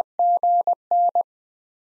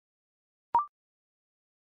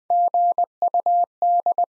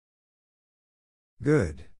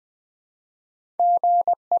 Good.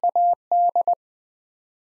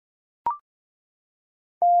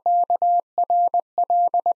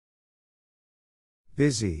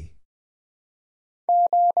 Busy.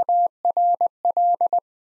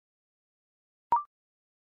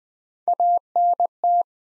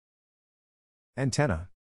 Antenna.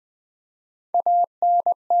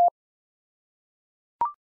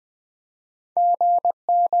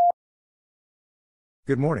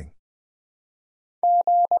 Good morning.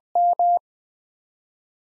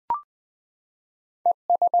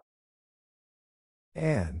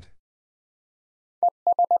 And.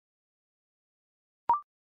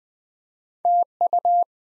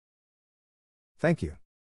 Thank you.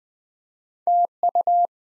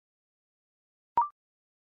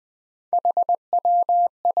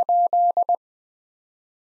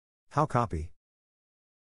 How copy?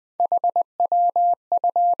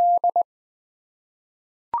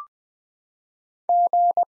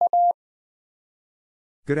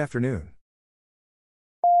 Good afternoon.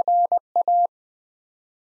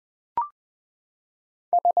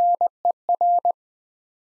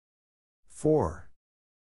 Four.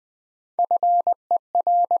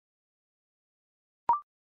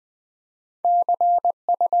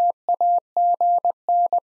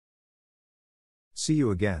 See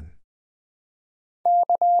you again.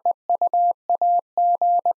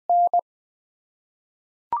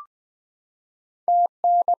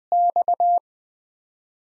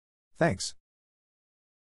 Thanks.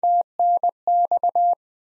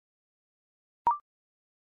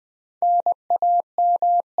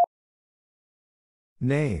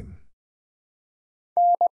 Name.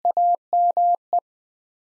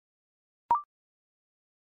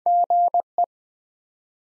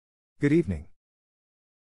 Good evening.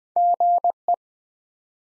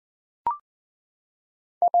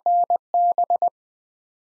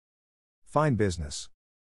 Fine business.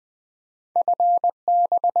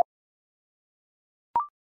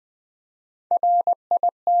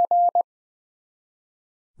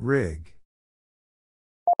 Rig.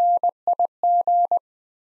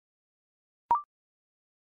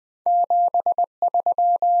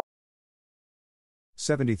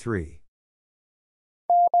 $73.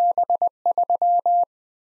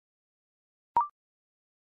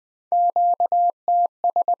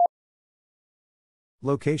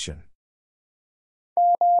 Location.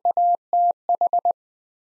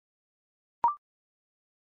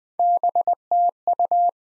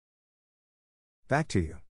 Back to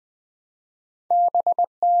you.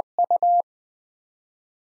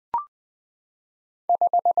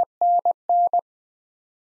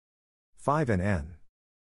 Five and N.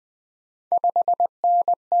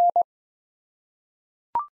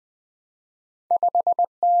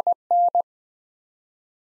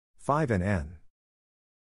 Five and N.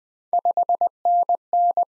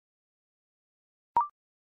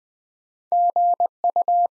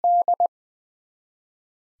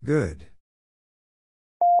 Good.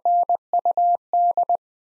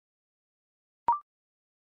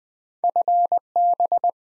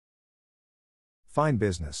 Fine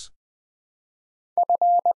business.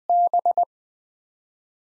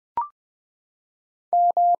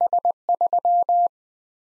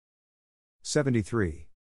 $73.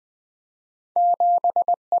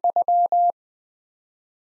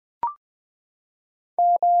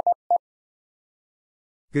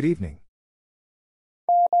 Good evening.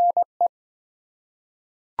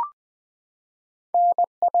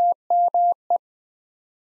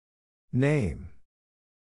 Name.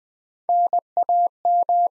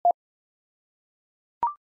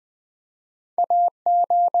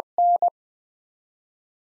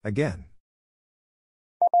 Again.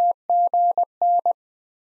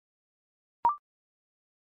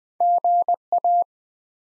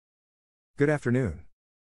 Good afternoon.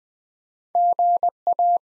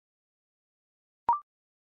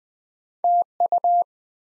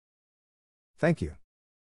 Thank you.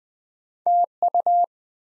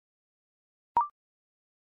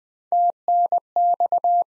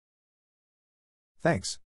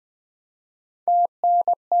 Thanks.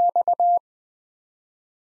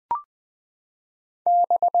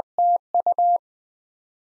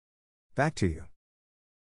 Back to you.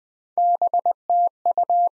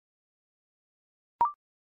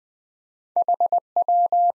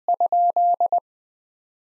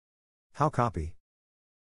 How copy?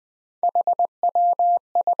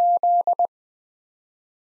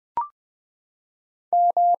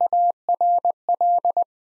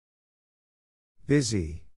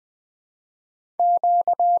 Busy.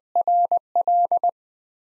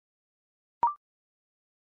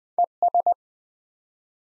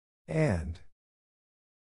 And.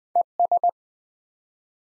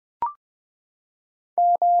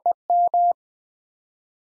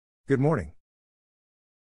 Good morning.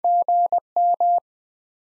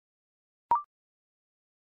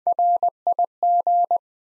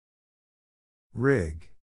 Rig.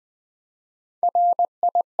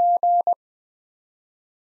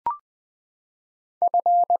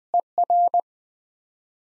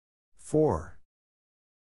 Four.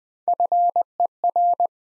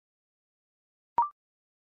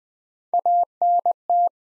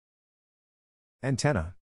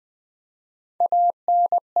 Antenna.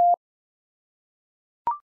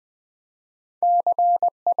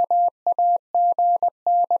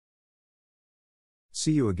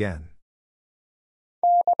 See you again.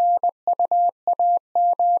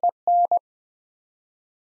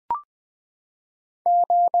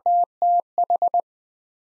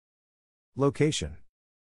 Location.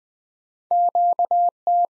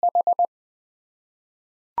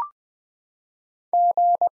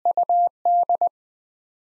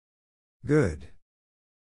 Good.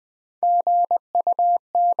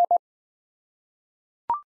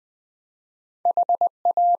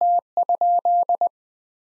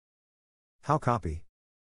 How copy?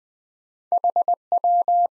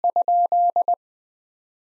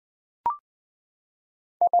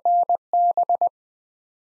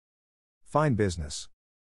 Fine business.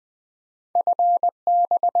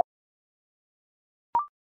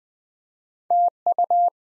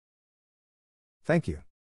 Thank you.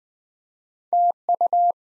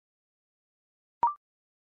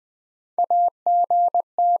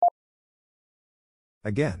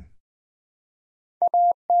 Again.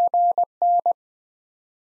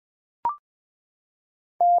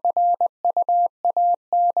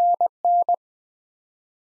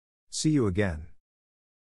 See you again.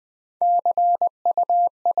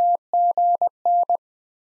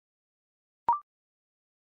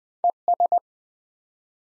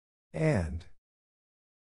 And.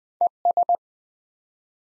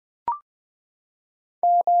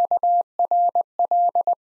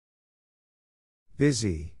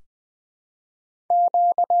 Busy.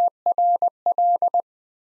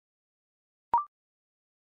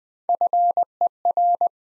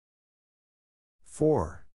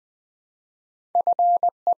 Four.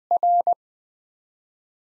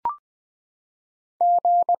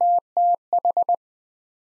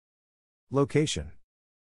 Location.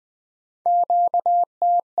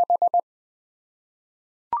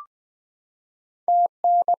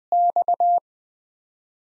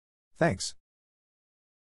 Thanks.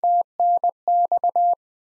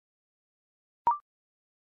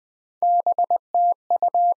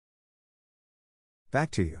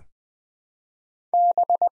 Back to you.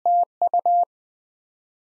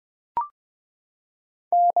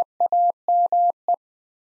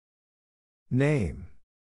 Name.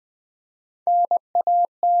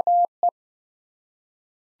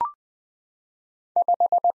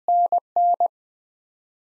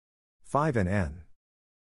 Five and N.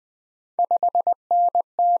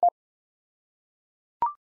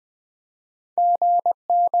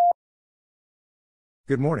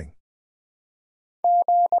 Good morning.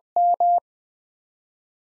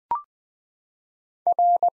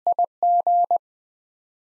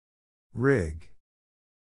 Rig.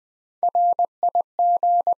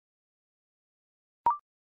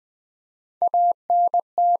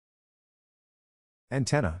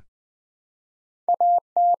 Antenna.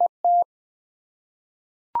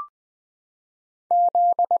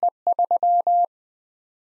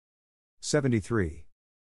 $73.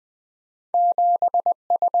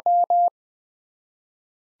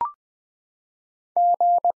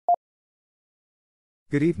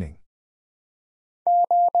 Good evening.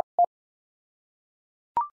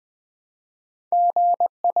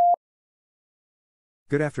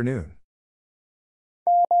 Good afternoon.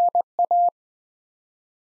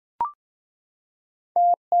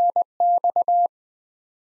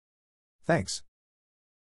 Thanks.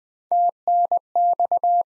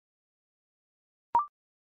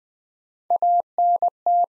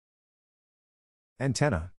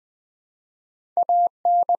 Antenna.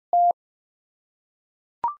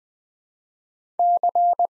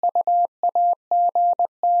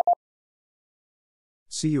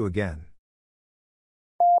 See you again.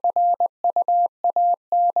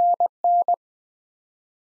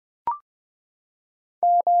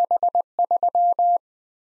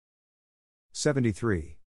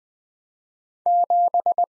 $73.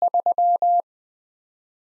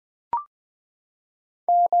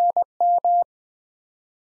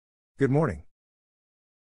 Good morning.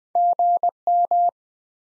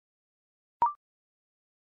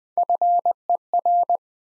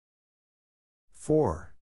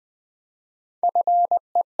 Four.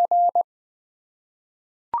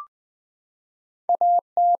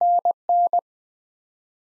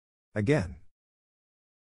 Again.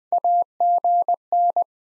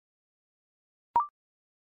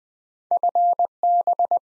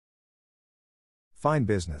 Fine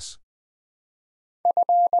business.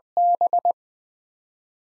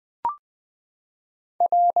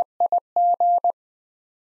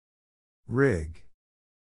 Rig.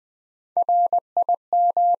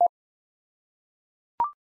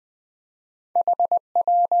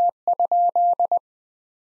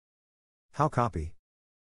 How copy?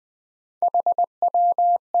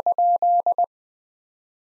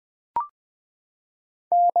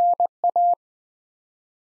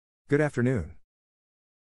 Good afternoon.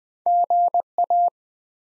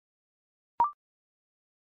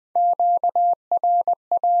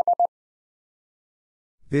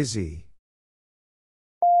 Busy.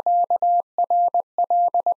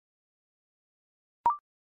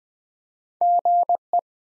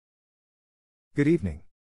 Good evening.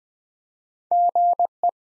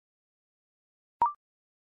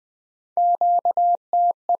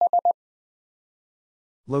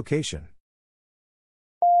 Location.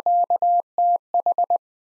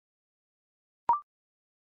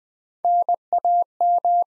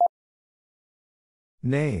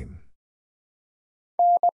 Name.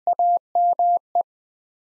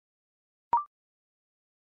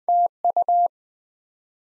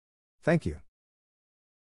 Thank you.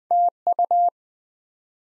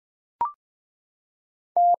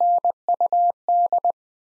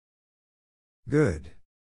 Good.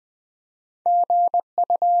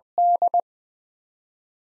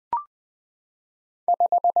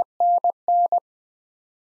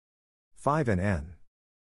 Five and N.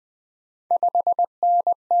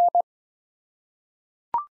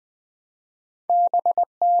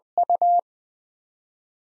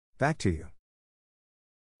 Back to you.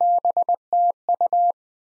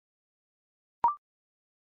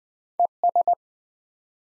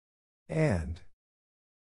 And.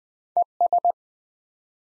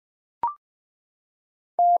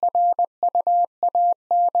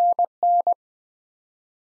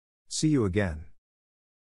 See you again.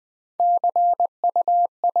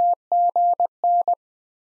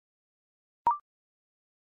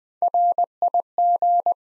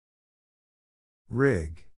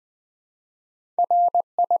 Rig.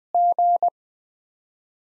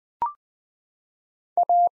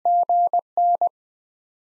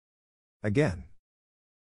 Again.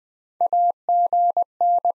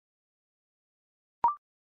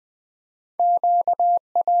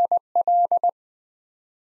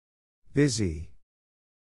 Busy.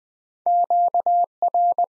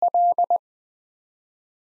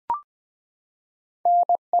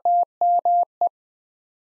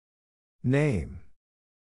 Name.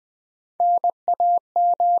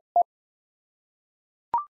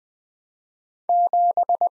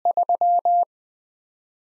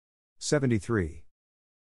 $73.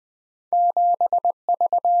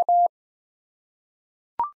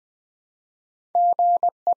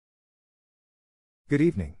 Good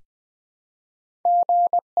evening.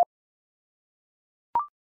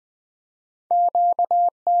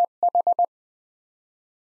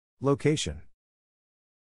 Location.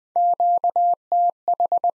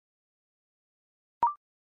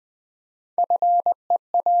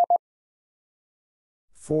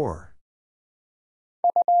 For.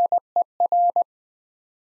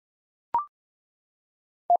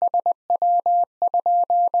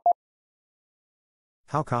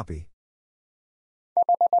 How copy?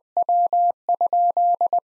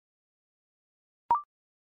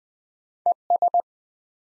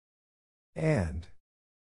 And.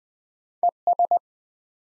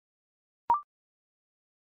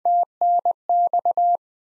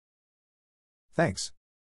 Thanks.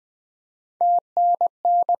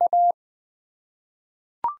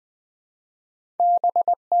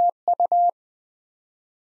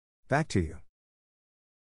 Back to you.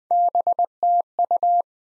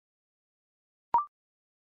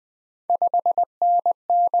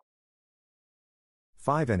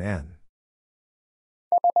 Five and N.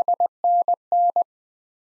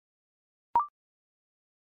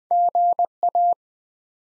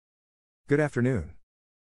 Good afternoon.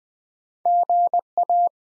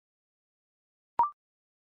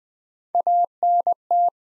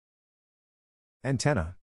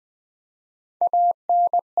 Antenna.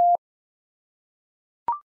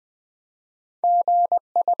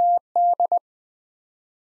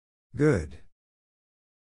 Good.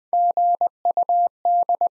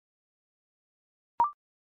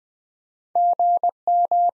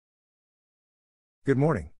 Good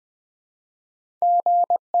morning.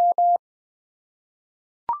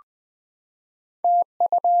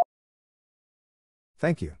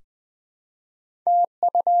 Thank you.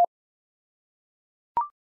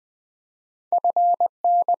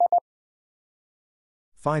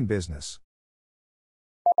 Fine business.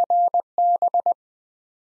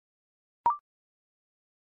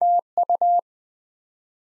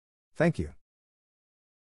 Thank you.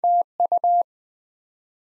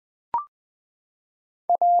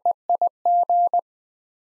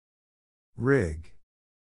 Rig.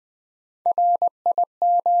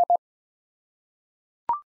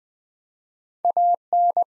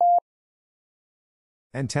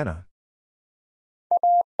 Antenna.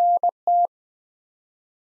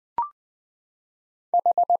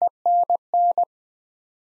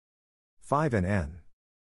 Five and N.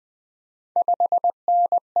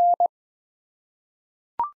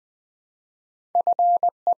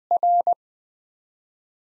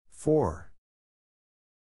 For.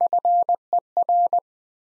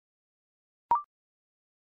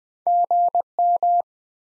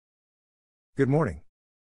 Good morning.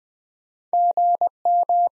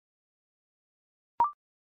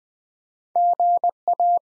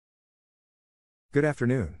 Good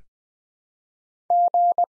afternoon.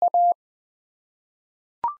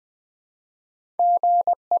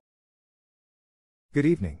 Good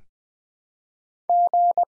evening.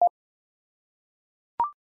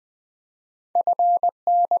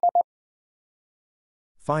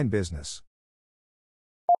 Fine business.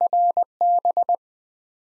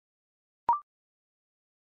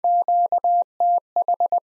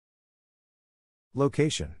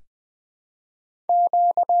 Location.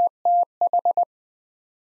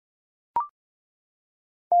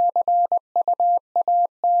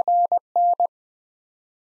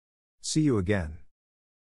 See you again.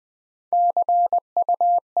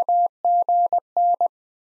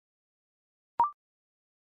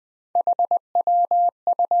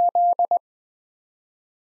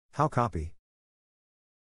 How copy?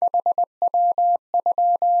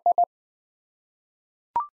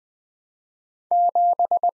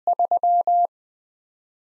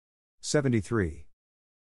 $73.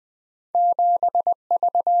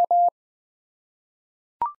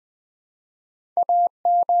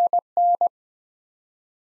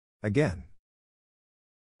 Again.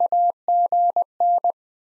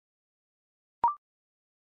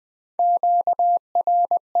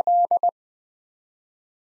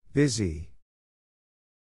 Busy.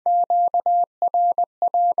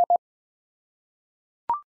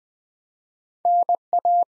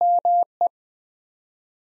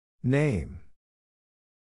 Name.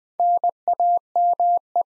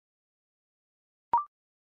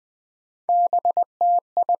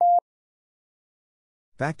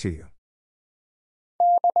 Back to you.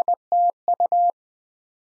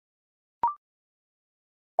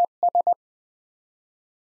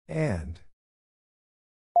 And.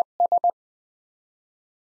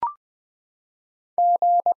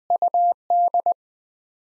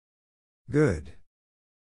 Good.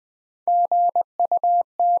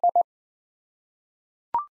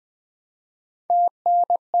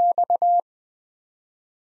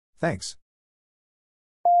 Thanks.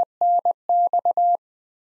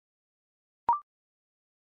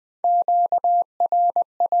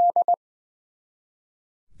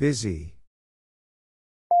 Busy.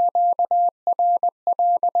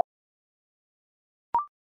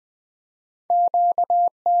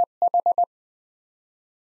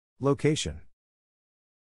 Location.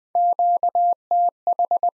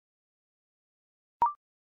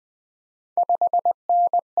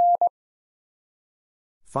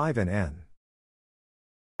 Five and N.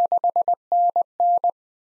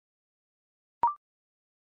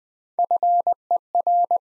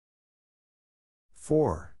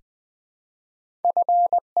 Four.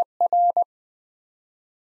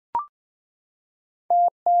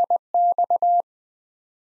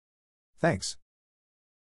 Thanks.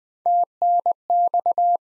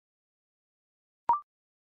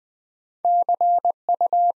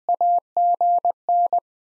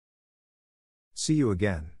 See you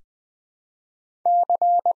again.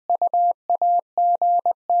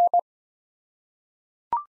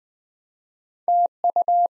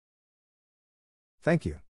 Thank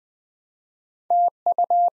you.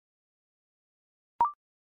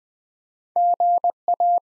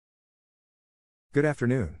 Good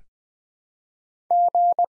afternoon.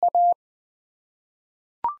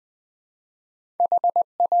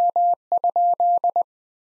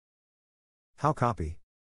 How copy?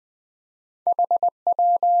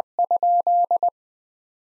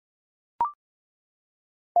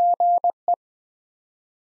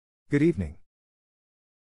 Good evening.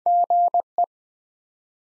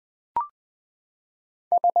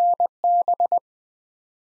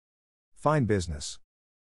 Fine business.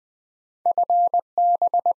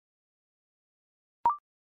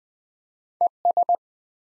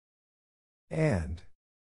 And.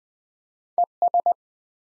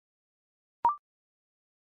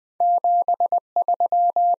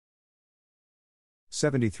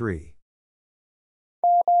 $73.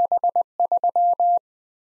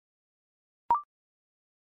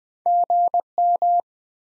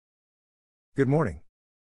 Good morning.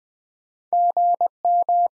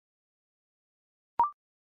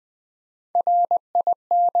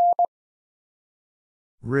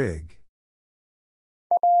 Rig.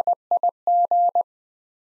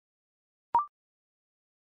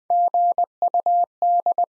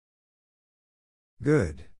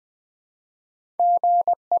 Good.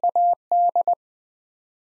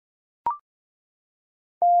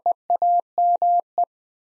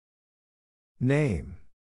 Name.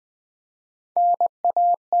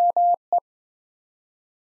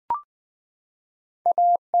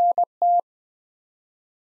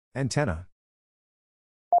 Antenna.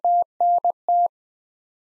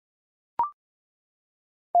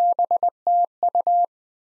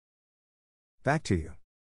 Back to you.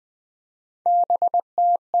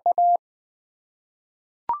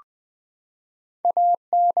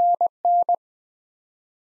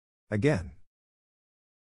 Again.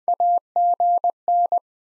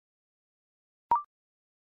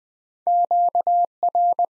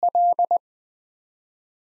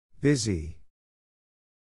 Busy.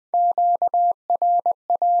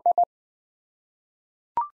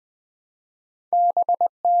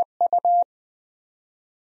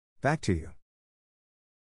 Back to you.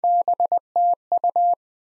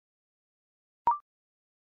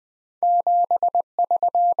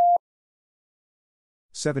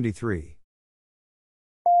 $73.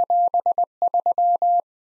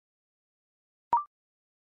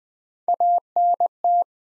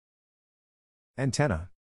 Antenna.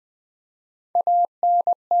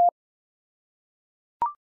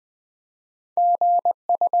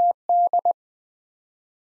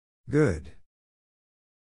 Good.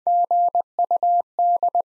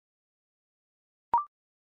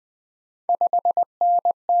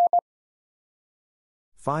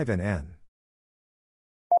 Five and N.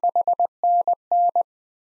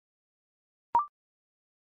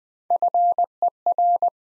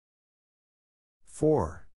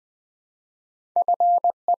 Four.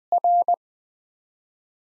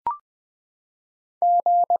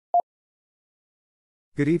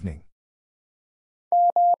 Good evening.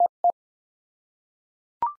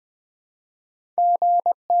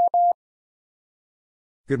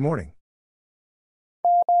 Good morning.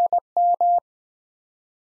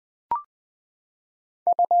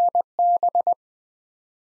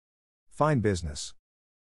 Fine business.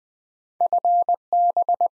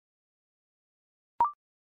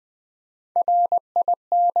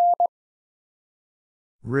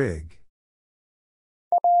 Rig.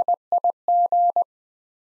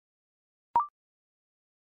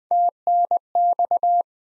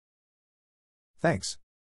 Thanks.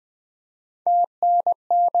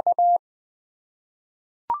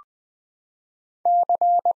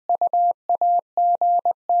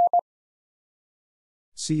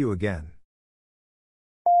 See you again.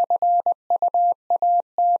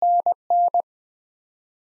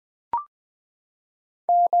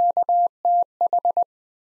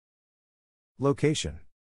 Location.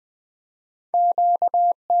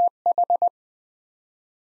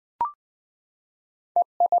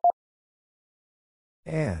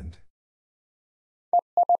 And.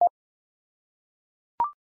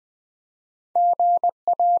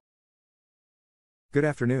 Good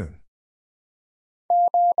afternoon.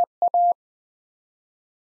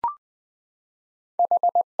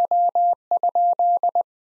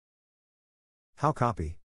 How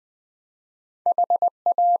copy?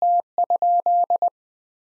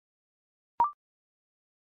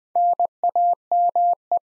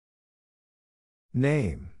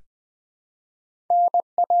 Name.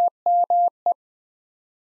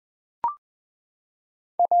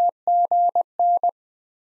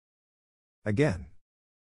 Again.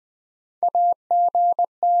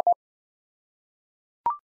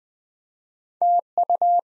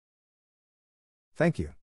 Thank you.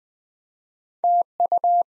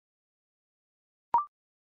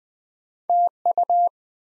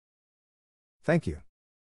 Thank you.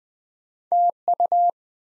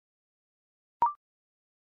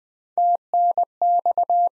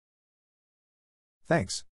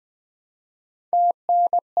 Thanks.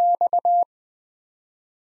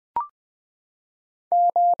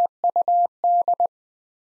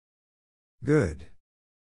 Good.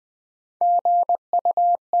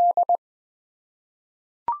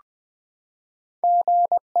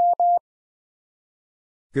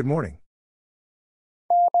 Good morning.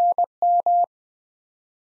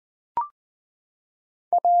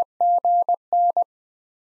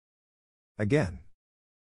 Again.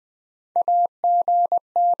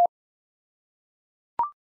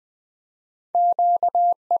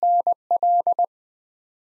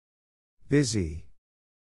 Busy.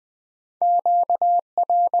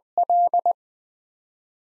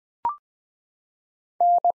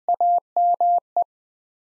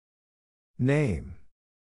 Name.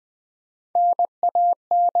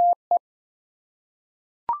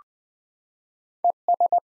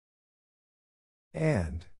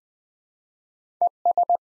 And.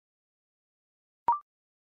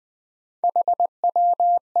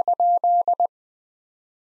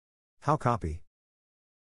 How copy?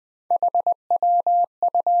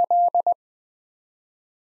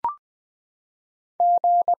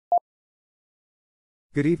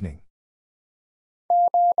 Good evening.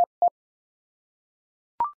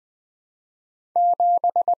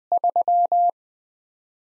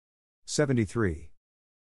 $73.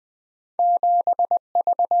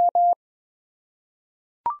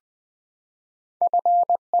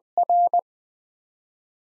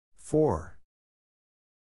 $4.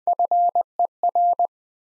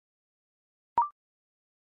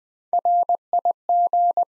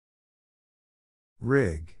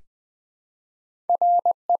 Rig.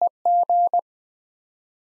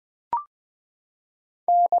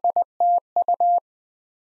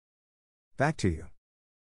 Back to you.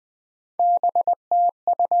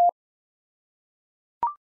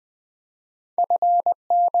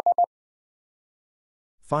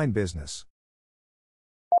 Fine business.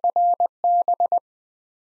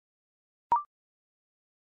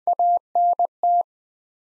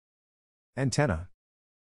 Antenna.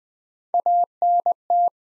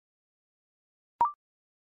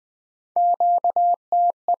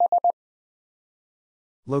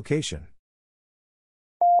 Location.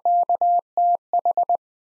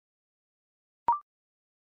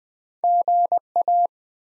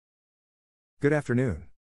 Good afternoon.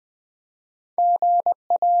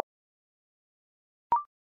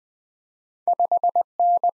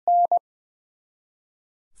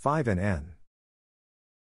 Five and N.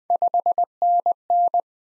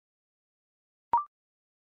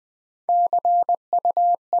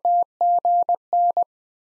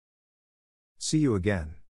 See you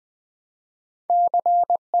again.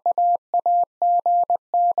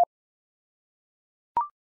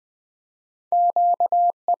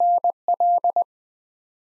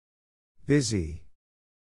 Busy.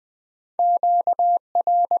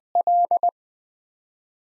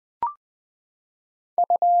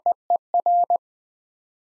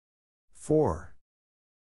 Four.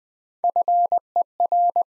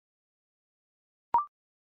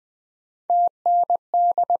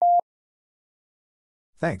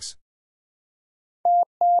 Thanks.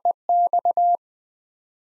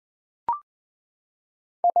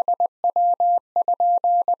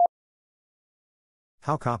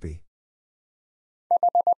 How copy?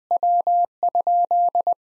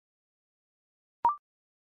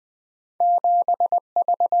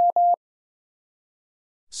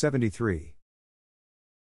 73.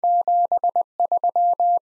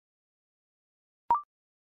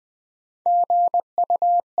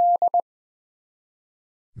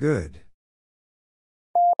 Good.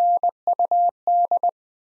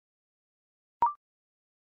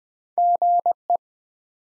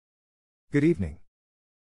 Good evening.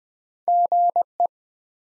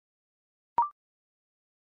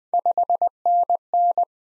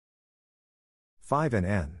 Five and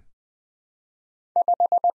N.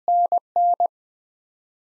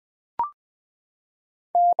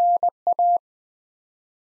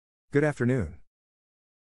 Good afternoon.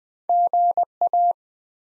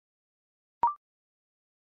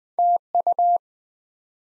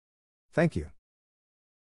 Thank you.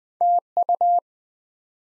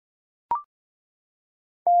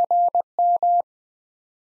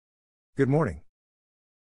 Good morning.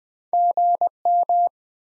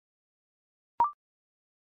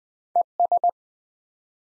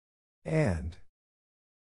 And.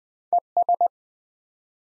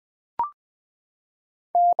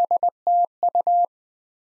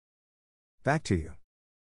 Back to you.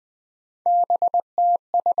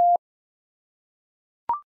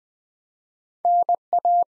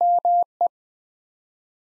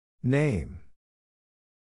 Name.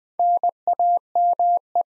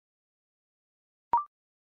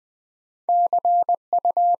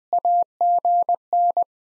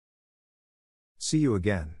 See you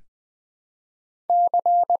again.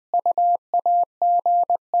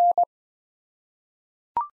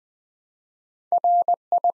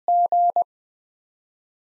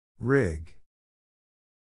 Rig.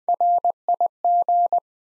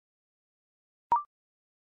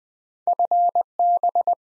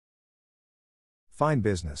 Fine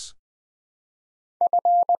business.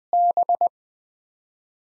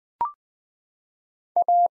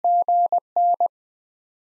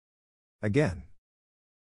 Again.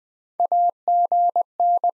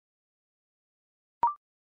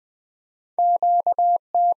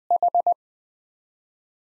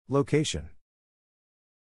 Location.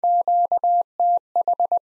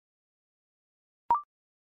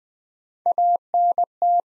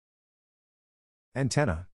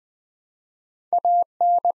 Antenna.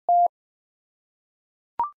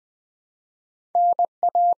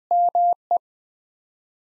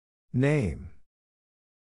 Name.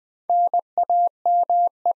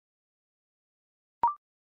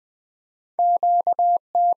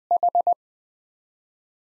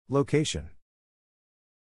 Location.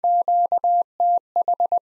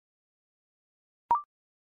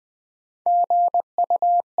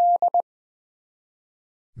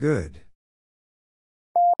 Good.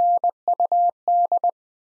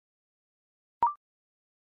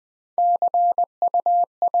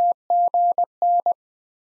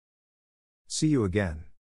 See you again.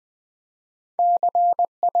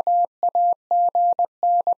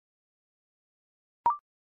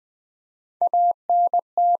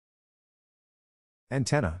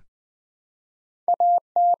 Antenna.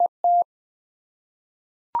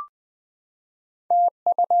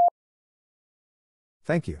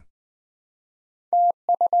 Thank you.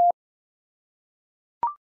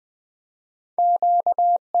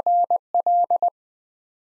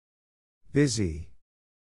 Busy.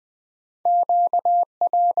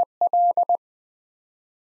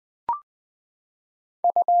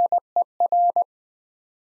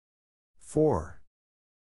 Four.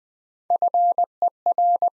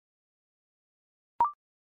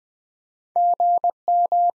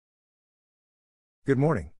 Good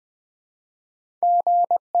morning.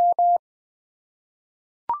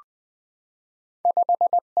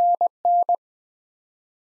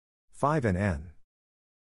 Five and N.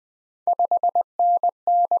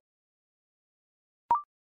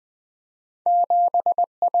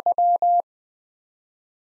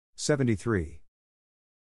 $73.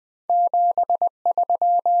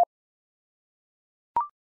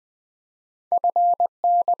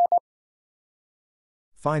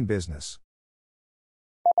 Fine business.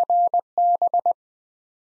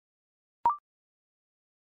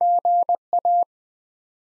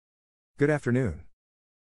 Good afternoon.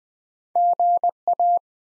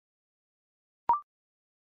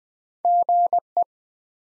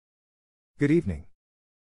 Good evening.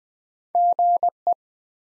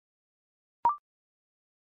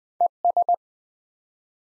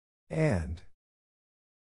 And.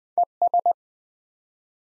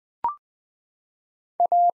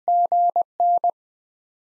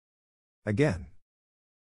 Again.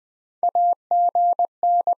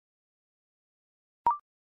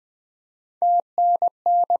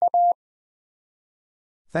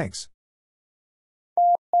 Thanks.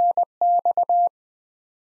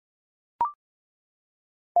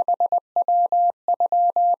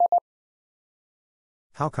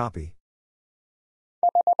 How copy?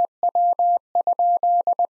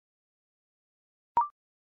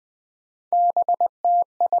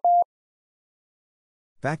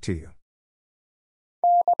 Back to you.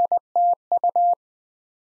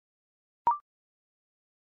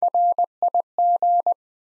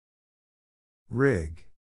 Rig.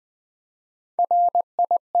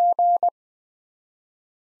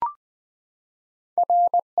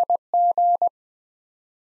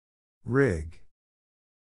 Rig.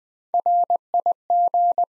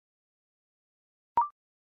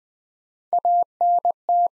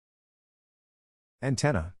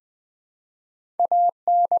 Antenna.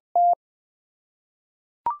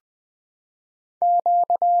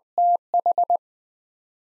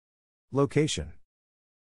 Location.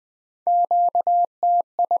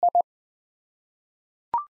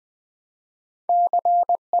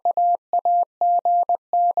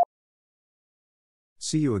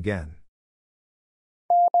 See you again.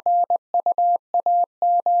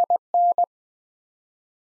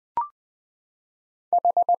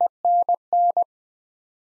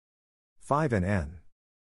 Five and N.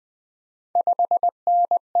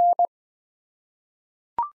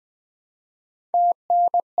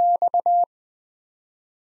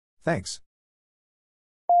 Thanks.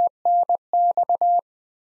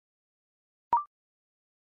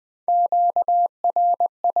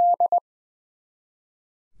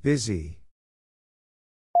 Busy.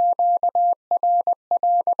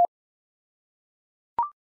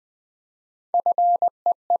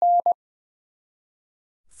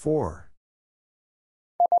 Four.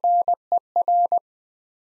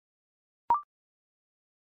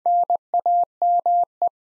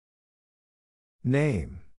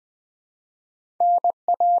 Name.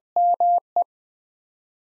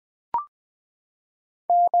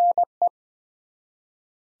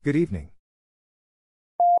 Good evening.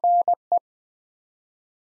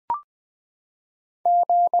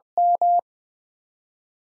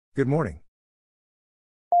 Good morning.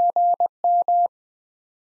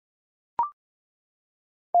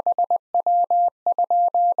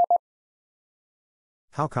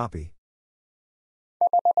 How copy?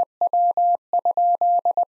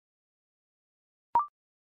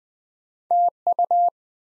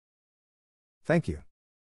 Thank you.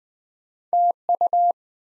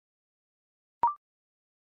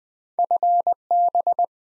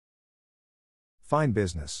 Fine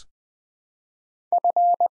business.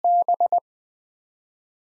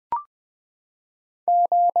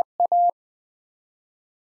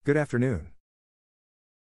 Good afternoon.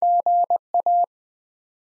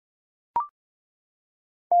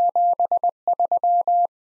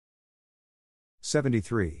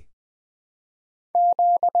 $73.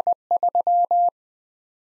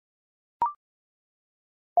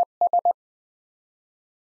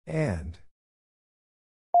 And.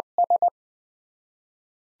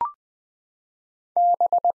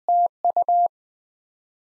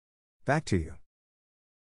 Back to you.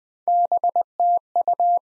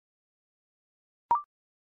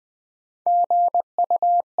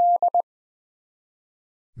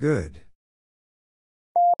 Good.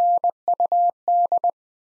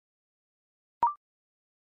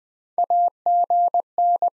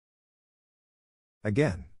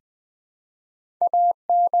 Again.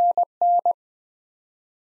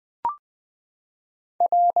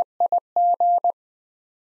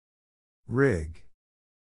 Rig.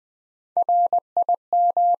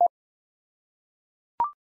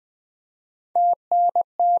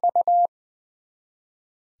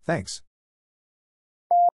 Thanks.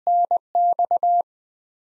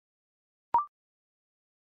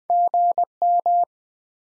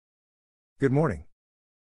 Good morning.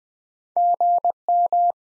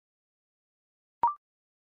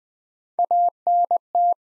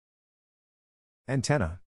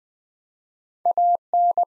 Antenna.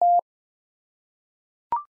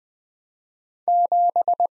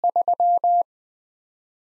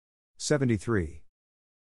 $73.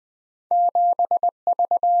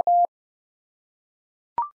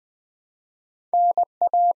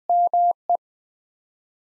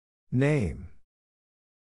 Name.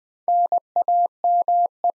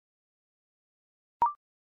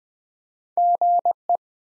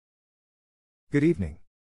 Good evening.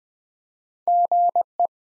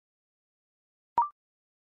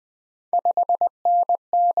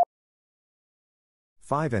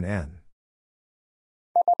 Five and N.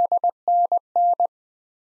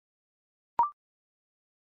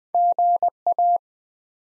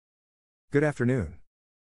 Good afternoon.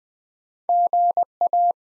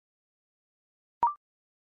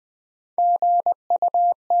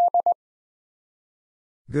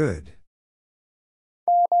 Good.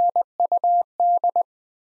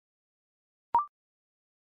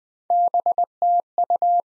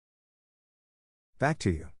 Back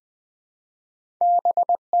to you.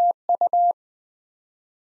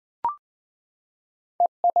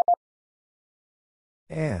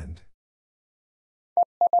 And.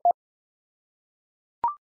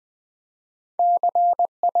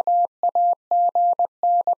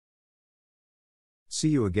 See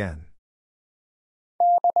you again.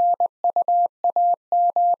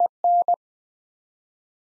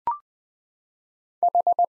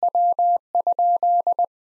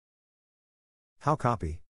 How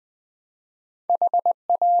copy?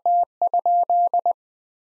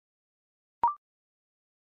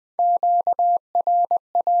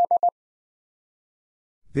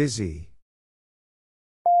 Busy.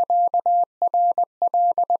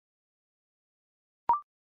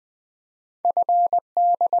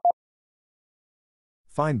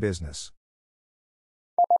 Fine business.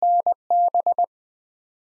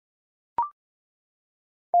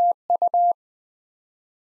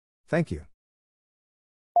 Thank you.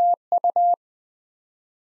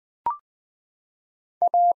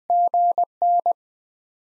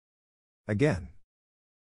 Again.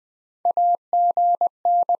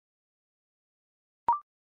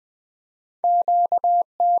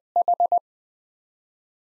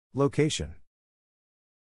 Location.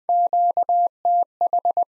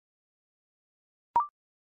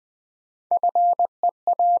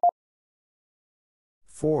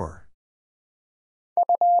 Four.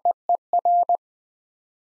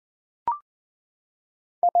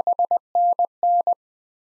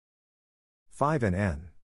 Five and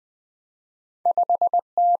N.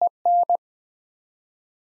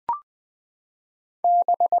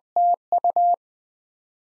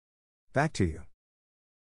 Back to you.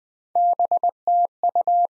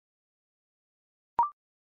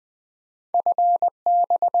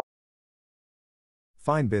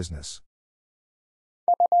 Fine business.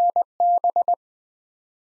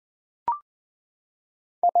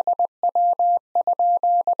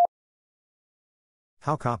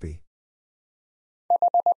 How copy?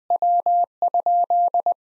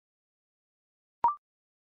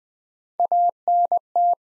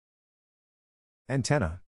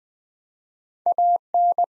 Antenna.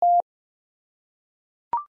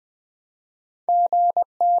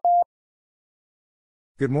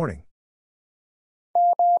 Good morning.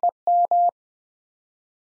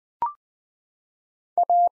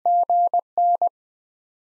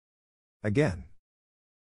 Again.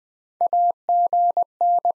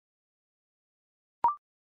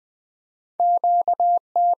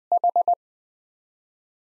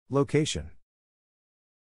 Location.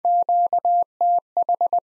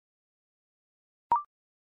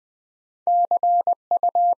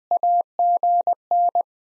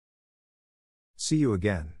 See you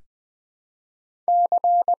again.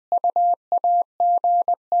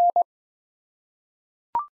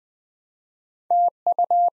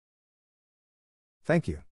 Thank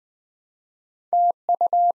you.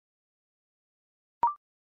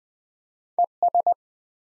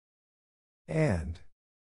 And.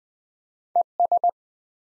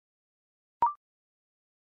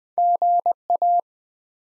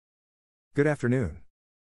 Good afternoon.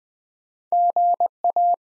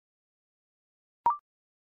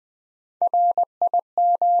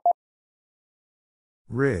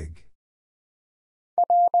 Rig.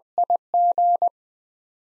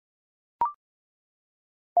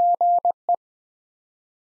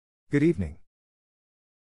 Good evening.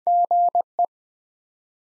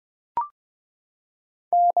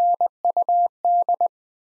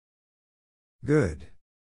 Good.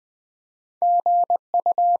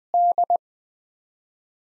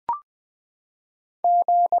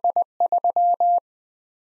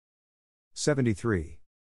 $73.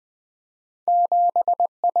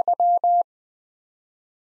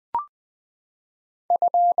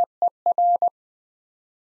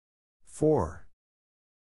 Four.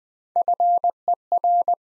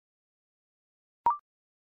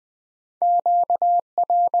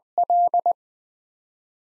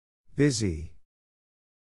 Busy.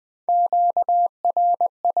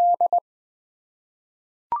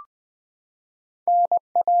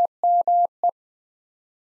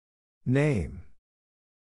 Name.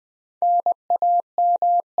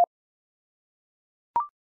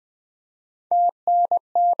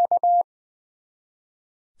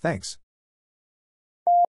 Thanks.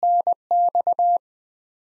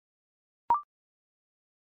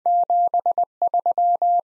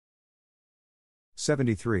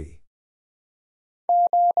 $73.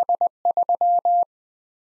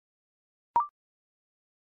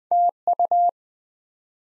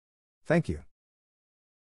 Thank you.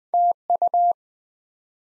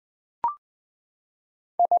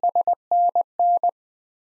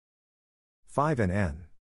 5 and N.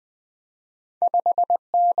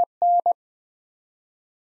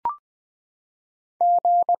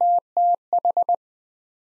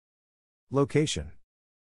 Location.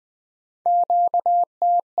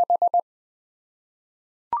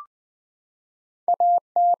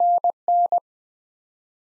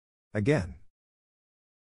 Again.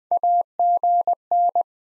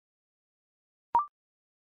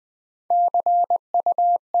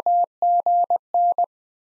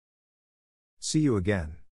 See you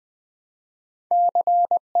again.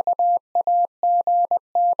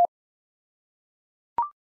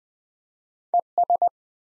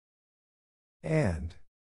 And.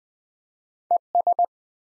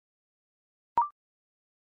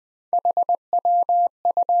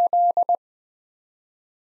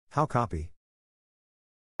 How copy?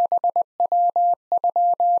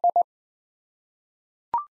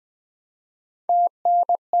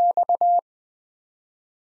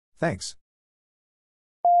 Thanks.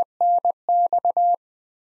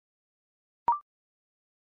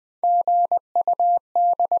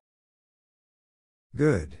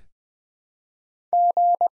 Good.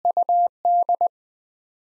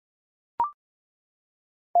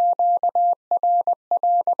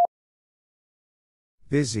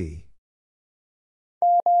 Busy.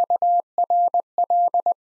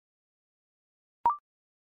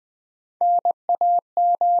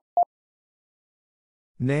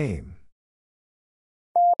 Name.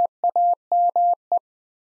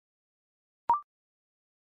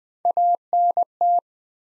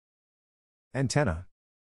 Antenna.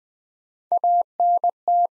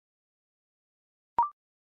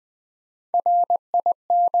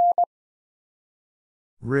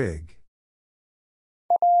 Rig.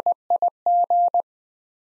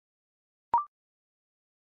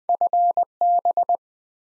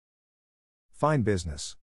 Fine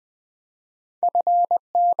business.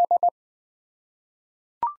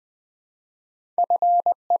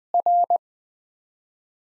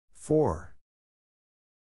 Four.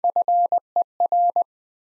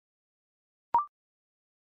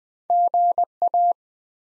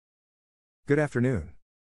 Good afternoon.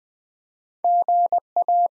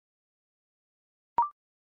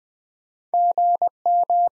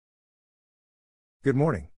 Good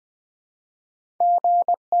morning.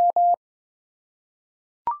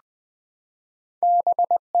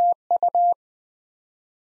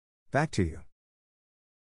 Back to you.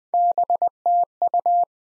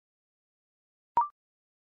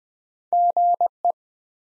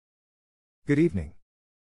 Good evening.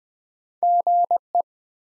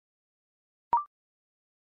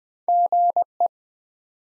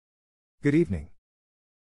 Good evening.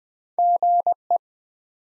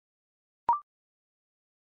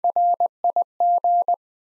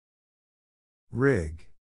 Rig.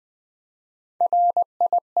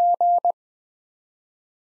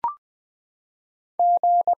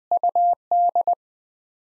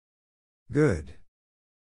 Good.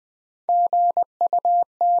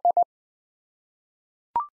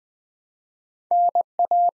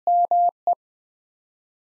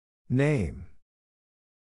 Name.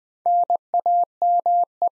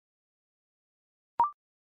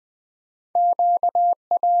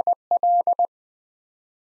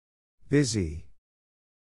 Busy.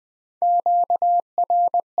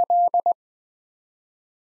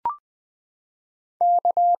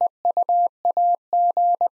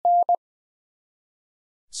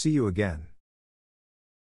 See you again.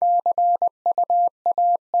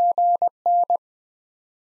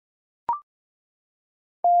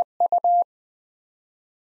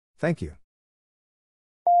 Thank you.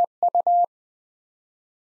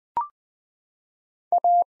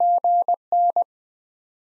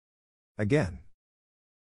 Again.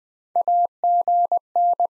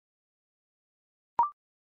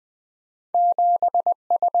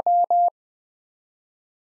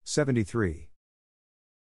 $73.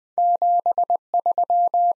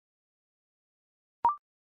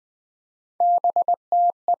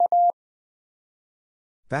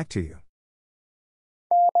 Back to you.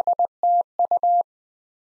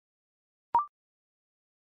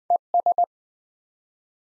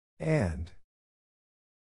 And.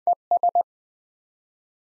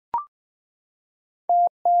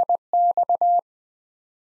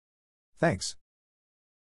 Thanks.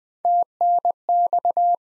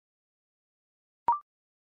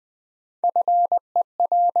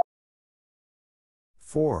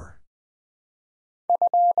 Four.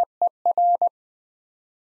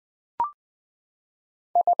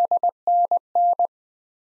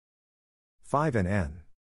 Five and N.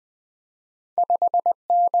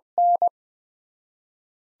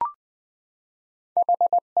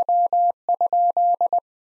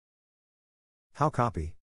 How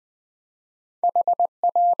copy?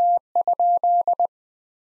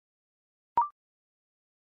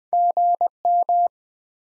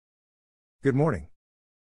 Good morning.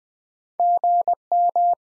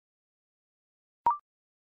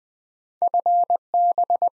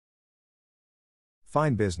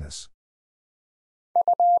 Fine business.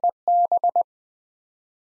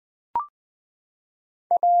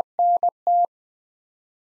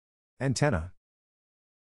 Antenna.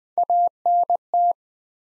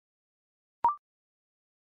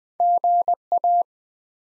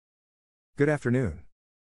 Good afternoon.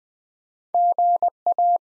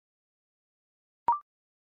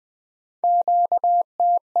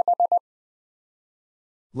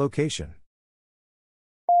 Location.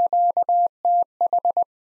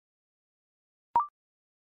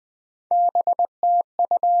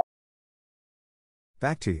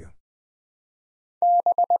 Back to you.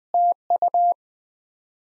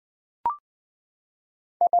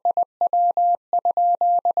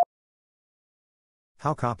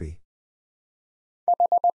 How copy?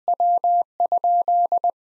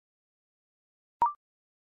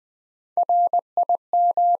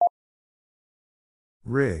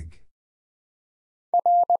 Rig.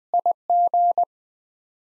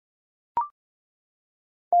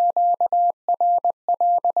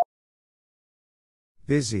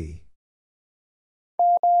 Busy.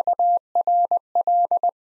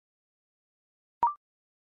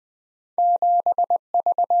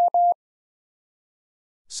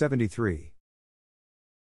 $73.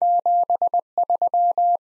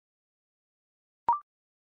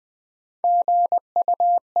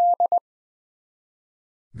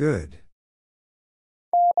 Good.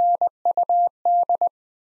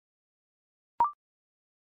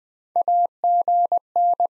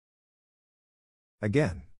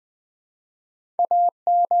 Again.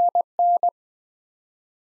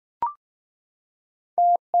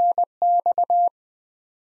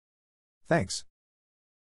 Thanks.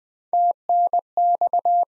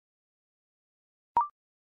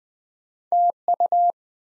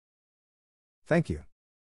 Thank you.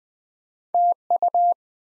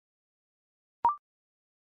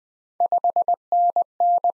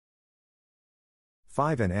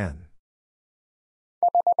 Five and N.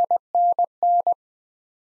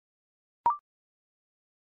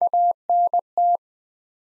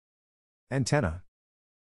 Antenna.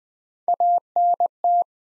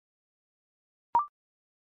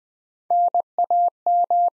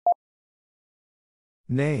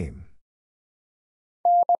 Name.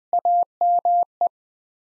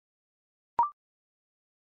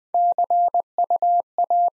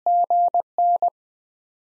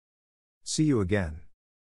 See you again.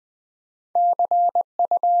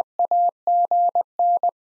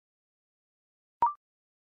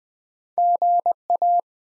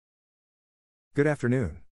 Good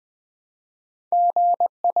afternoon.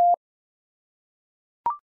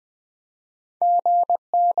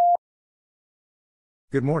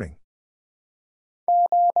 Good morning.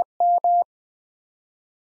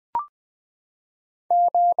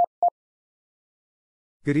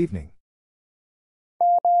 Good evening.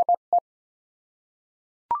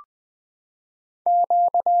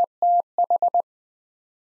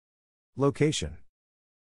 Location.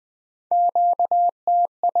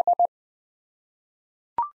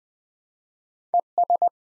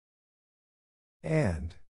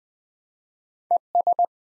 And.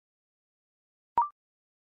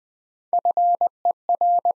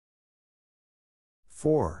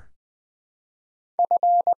 For.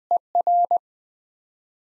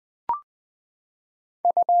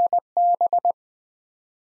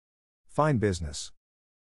 Fine business.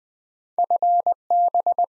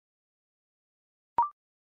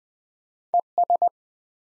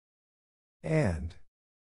 And.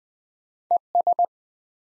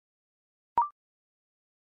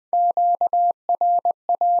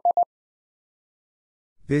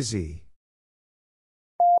 Busy.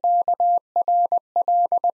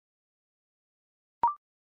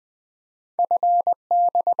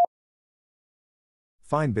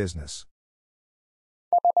 Fine business.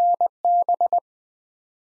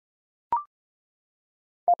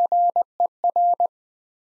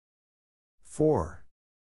 For.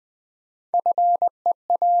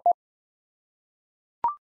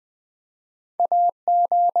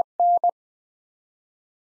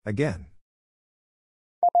 Again.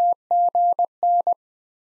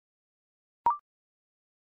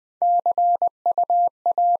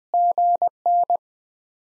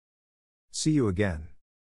 See you again.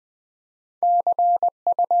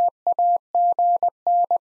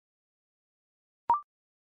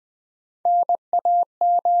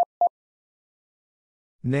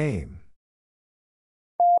 Name.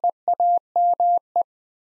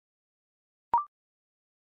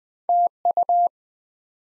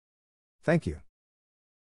 Thank you.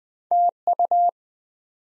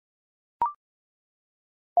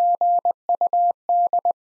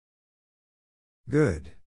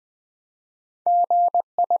 Good.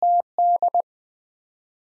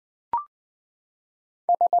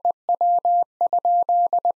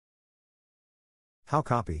 How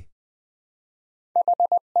copy?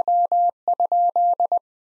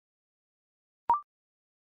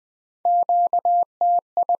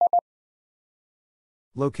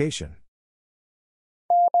 Location.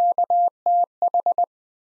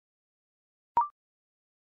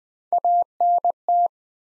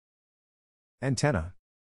 Antenna.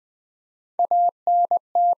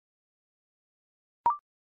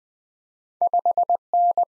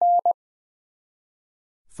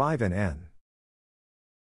 Five and N.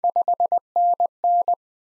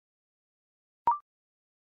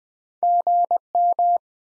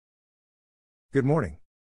 Good morning.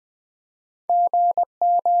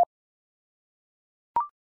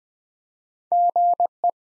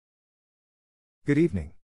 Good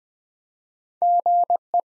evening.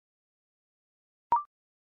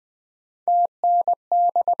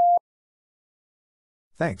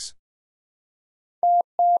 Thanks.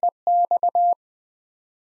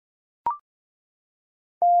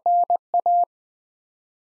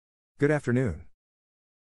 Good afternoon.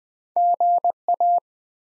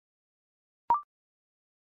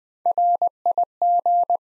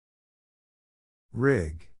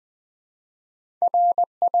 Rig.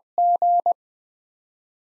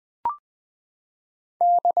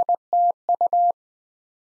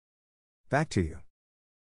 Back to you.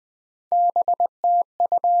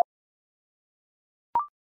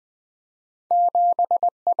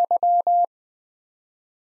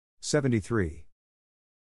 $73.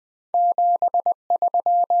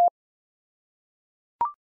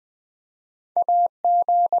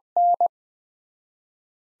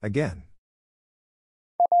 Again.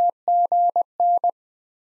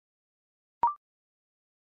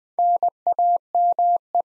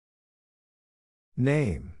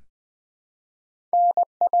 Name.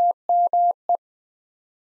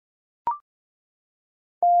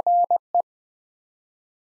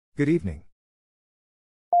 Good evening.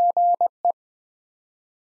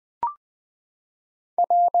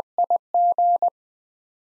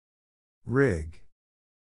 Rig.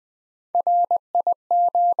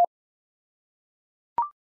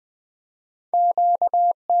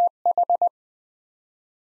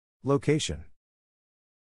 Location.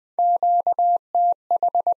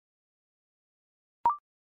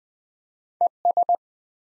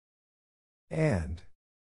 And.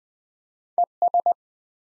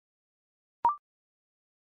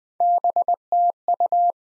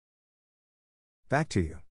 Back to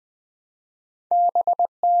you.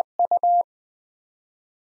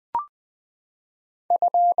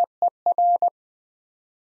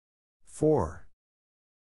 Four.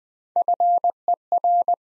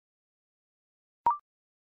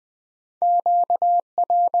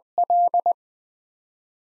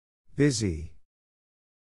 Busy.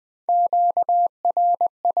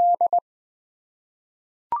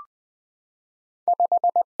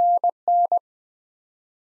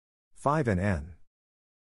 Five and N.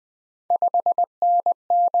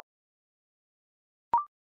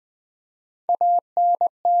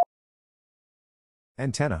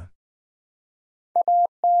 Antenna.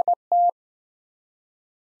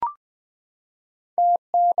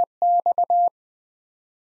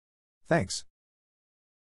 Thanks.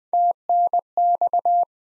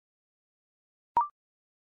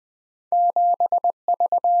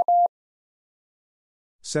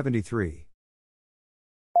 $73.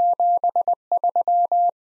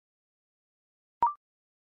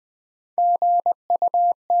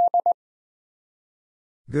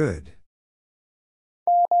 Good.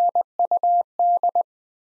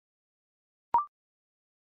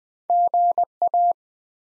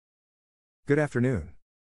 Good afternoon.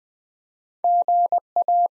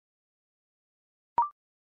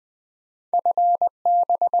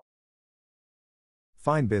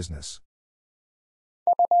 Fine business.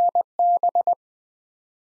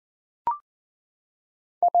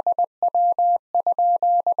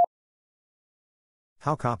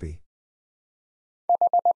 How copy?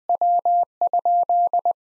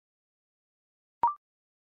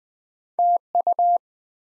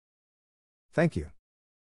 Thank you.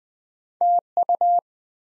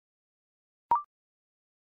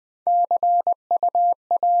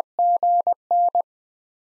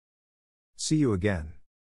 See you again.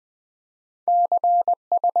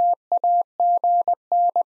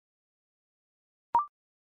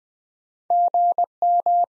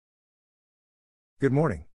 Good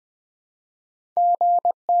morning.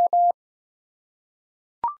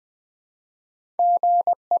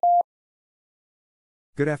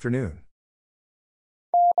 Good afternoon.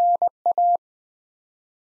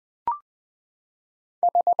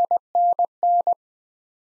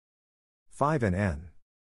 Five and N.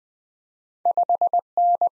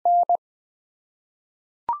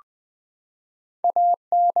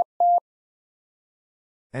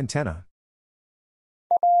 Antenna.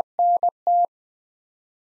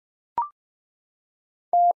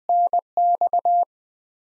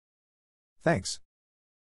 Thanks.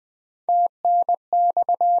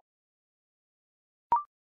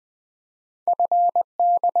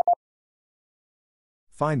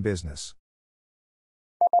 Fine business.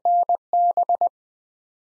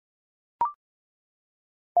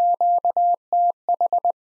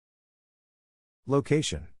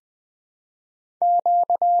 Location.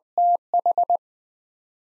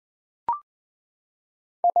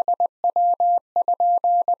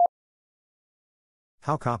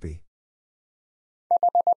 How copy?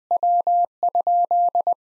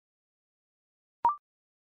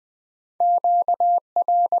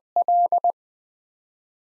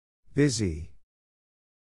 Busy.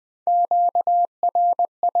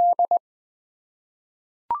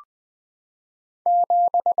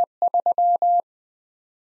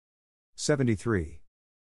 $73.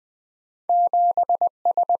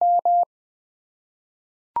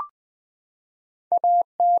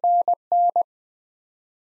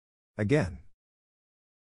 Again.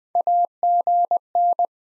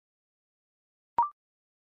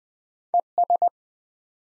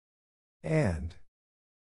 And.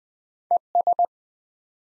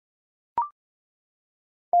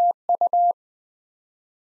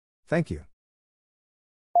 Thank you.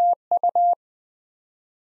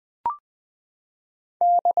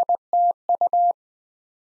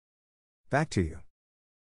 Back to you.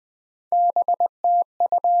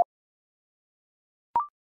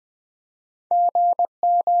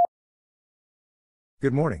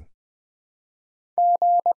 Good morning.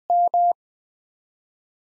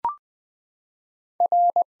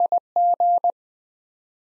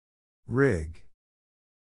 Rig.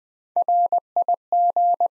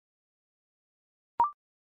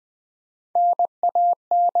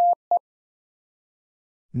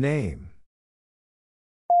 Name.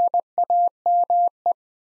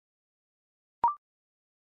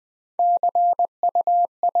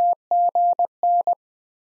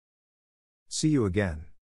 See you again.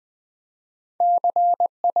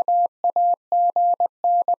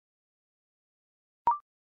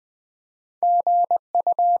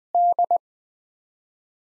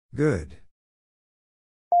 Good.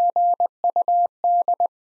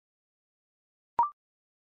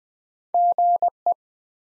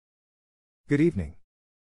 Good evening.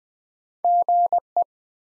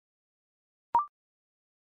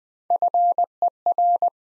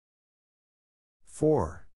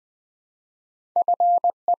 Four.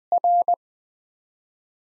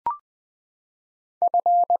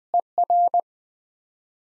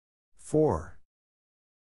 Four.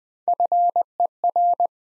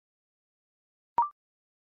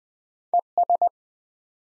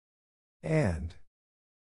 And.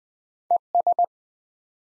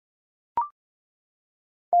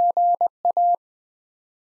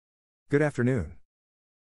 Good afternoon.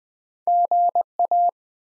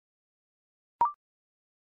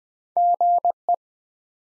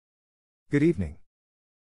 Good evening.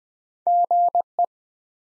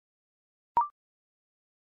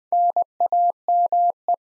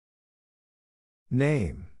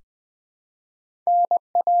 Name.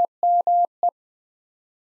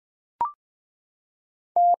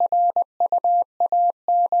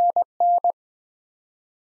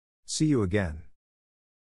 See you again.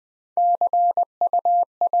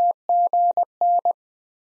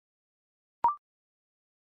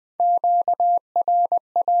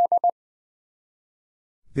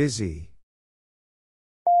 Busy.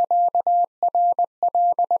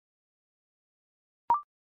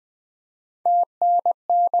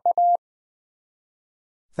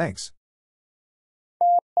 Thanks.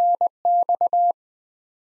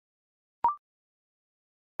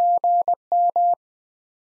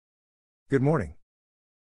 Good morning.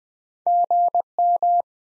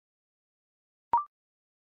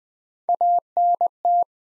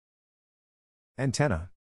 Antenna.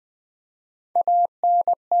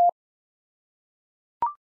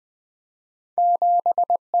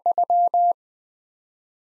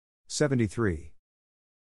 $73.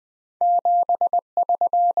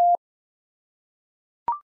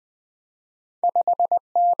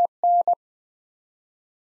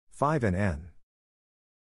 Five and N.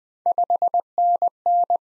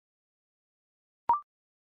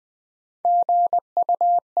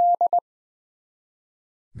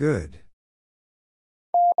 Good.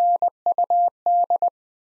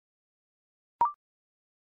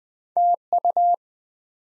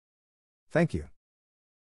 Thank you.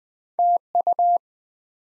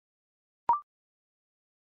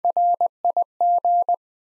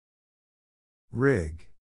 Rig.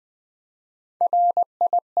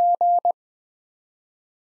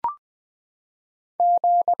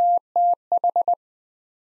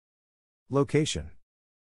 Location.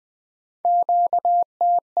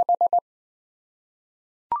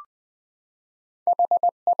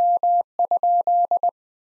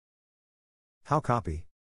 How copy?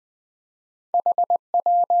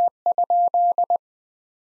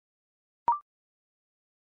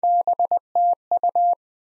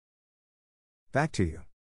 Back to you.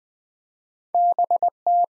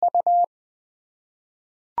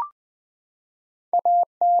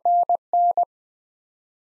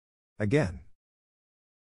 Again.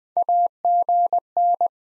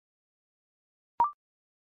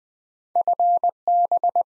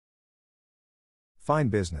 Fine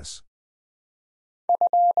business.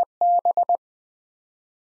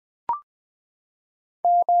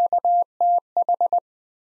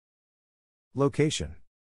 Location.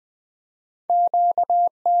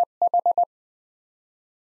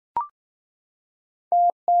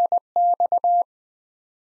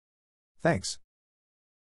 Thanks.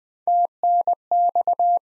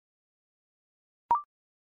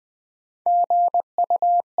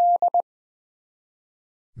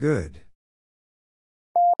 Good.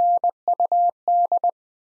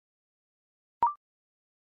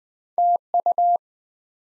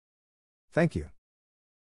 Thank you.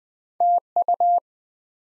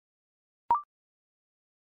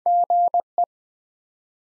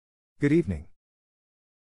 Good evening.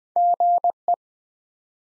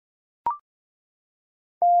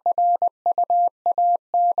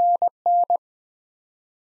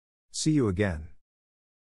 See you again.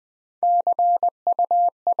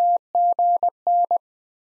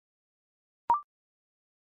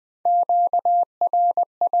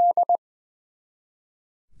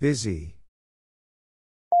 Busy.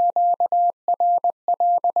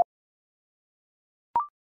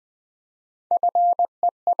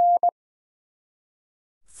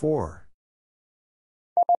 For.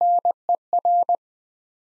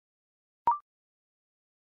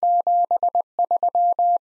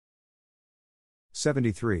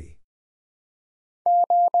 $73.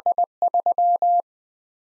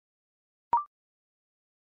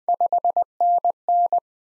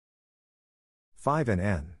 Five and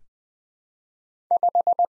N.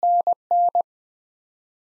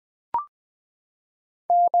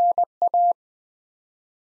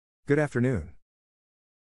 Good afternoon.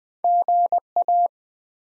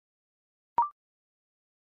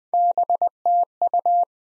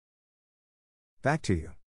 Back to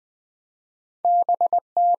you.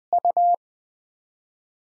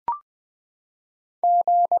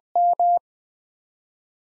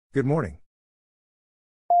 Good morning.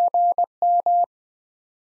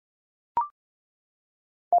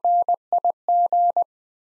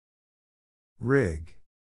 Rig.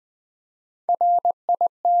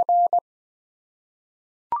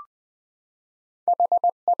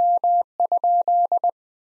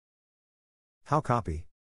 How copy?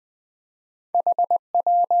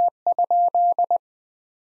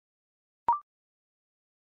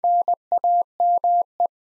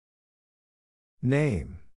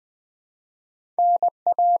 Name.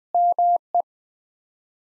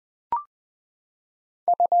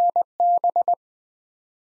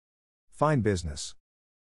 Fine business.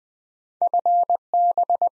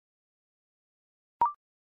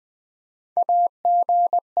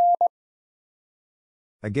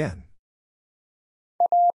 Again.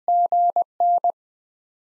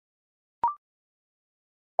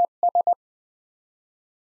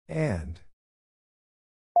 And.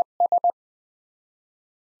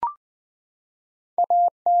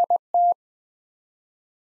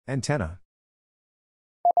 Antenna.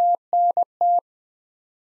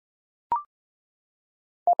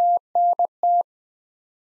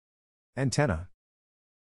 Antenna.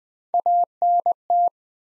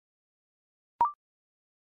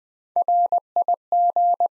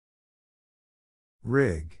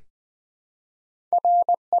 Rig.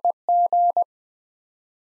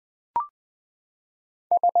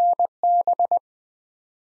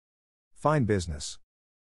 Fine business.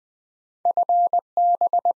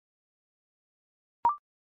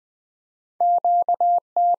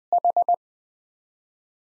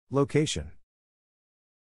 Location.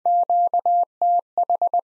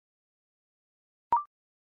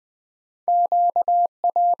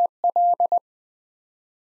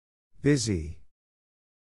 Busy.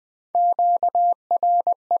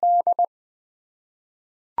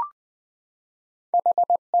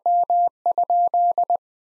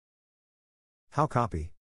 How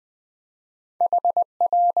copy?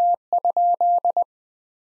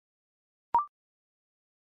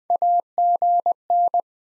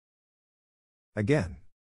 Again.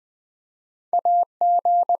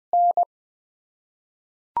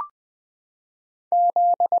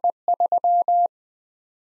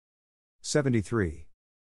 $73.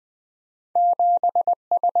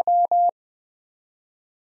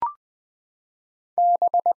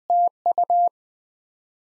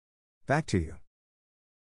 Back to you.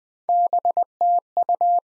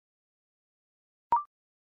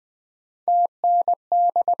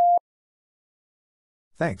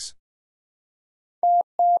 Thanks.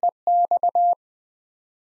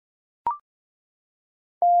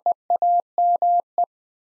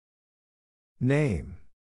 Name.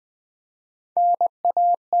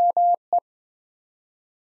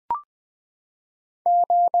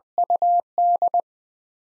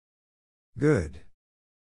 Good.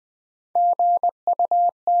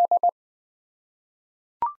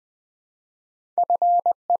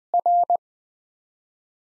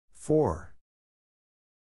 Four.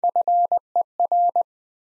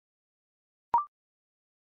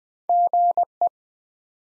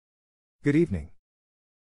 Good evening.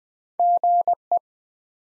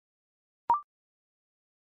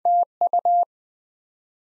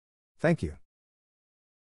 Thank you.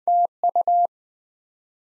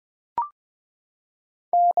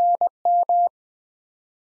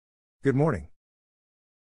 Good morning.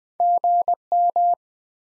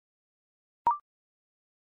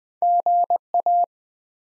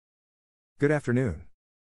 Good afternoon.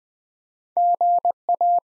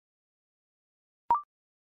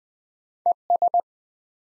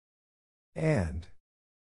 And.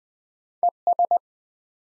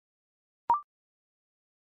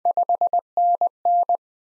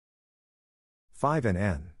 Five and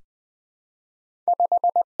N.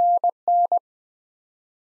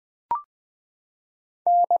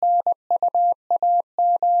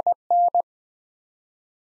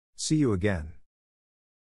 See you again.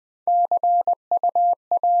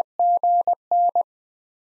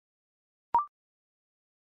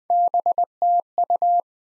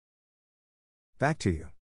 Back to you.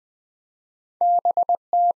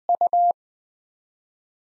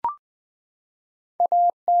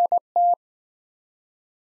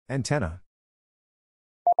 Antenna.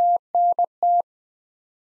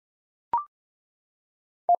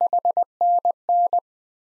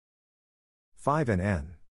 Five and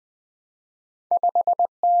N.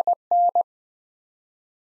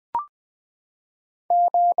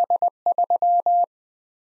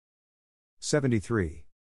 $73.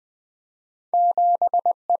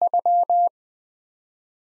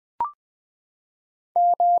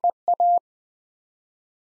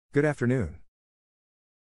 Good afternoon.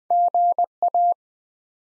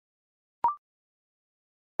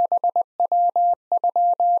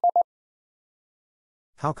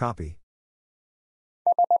 How copy?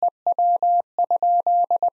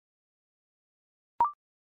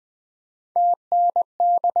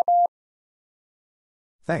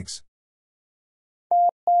 Thanks.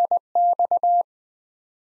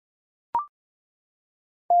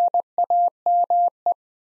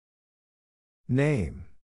 Name.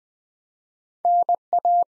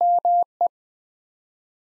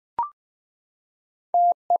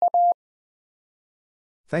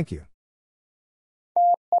 Thank you.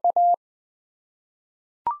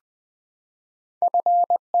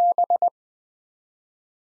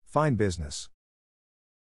 Fine business.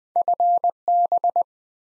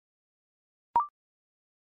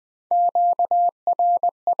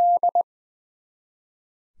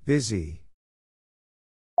 Busy.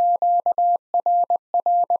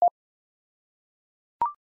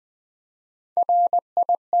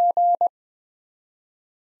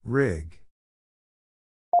 Rig.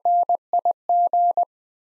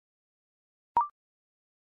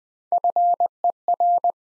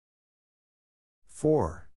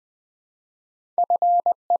 Four.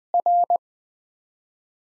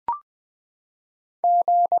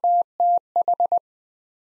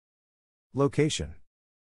 Location.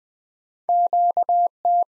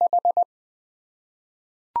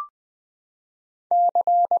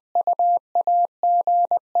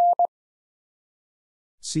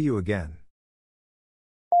 See you again.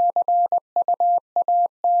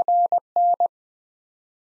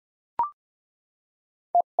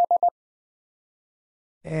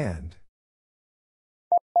 And.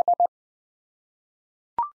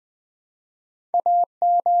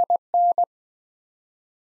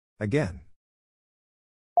 Again.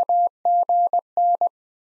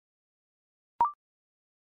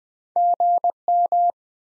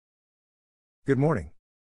 Good morning.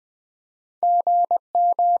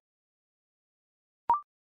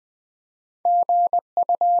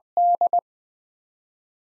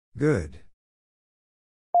 Good.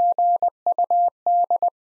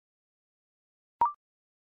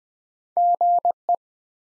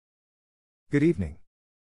 Good evening.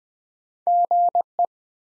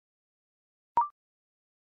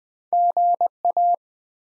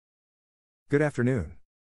 Good afternoon.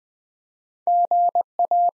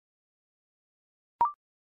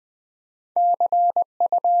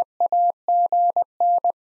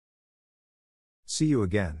 See you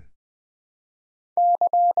again.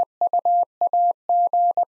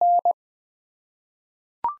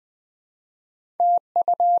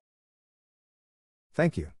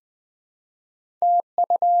 Thank you.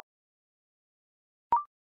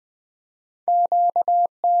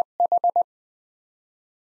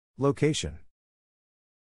 Location.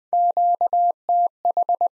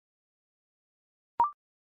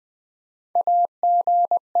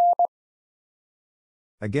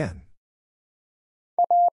 Again.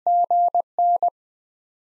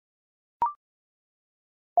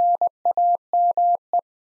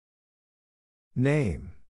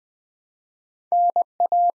 Name.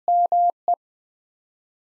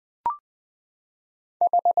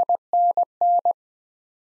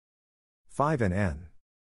 Five and N.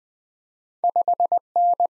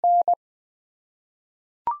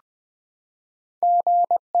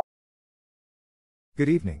 Good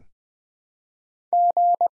evening.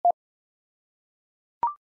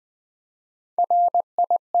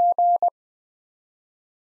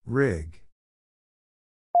 Rig.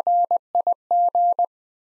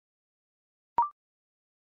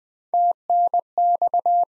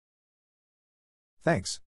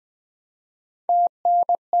 Thanks.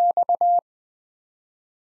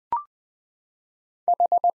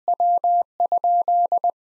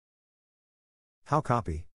 How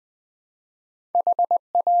copy?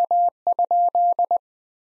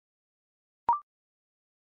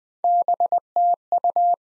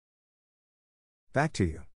 Back to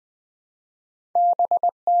you.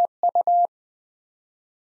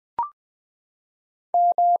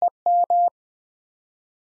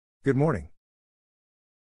 Good morning.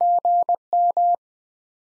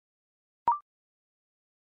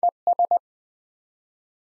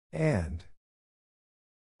 And.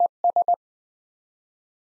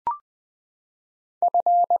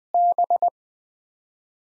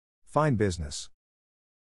 Fine business.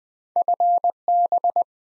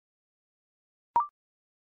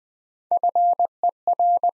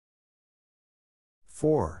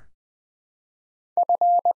 Four.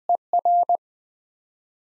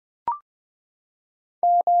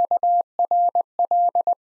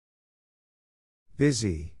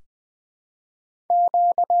 Busy.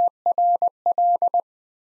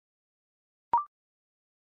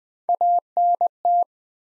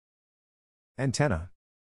 Antenna.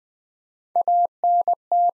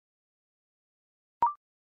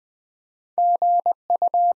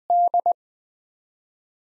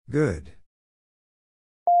 Good.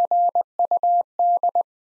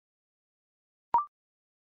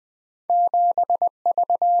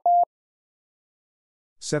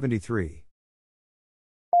 $73.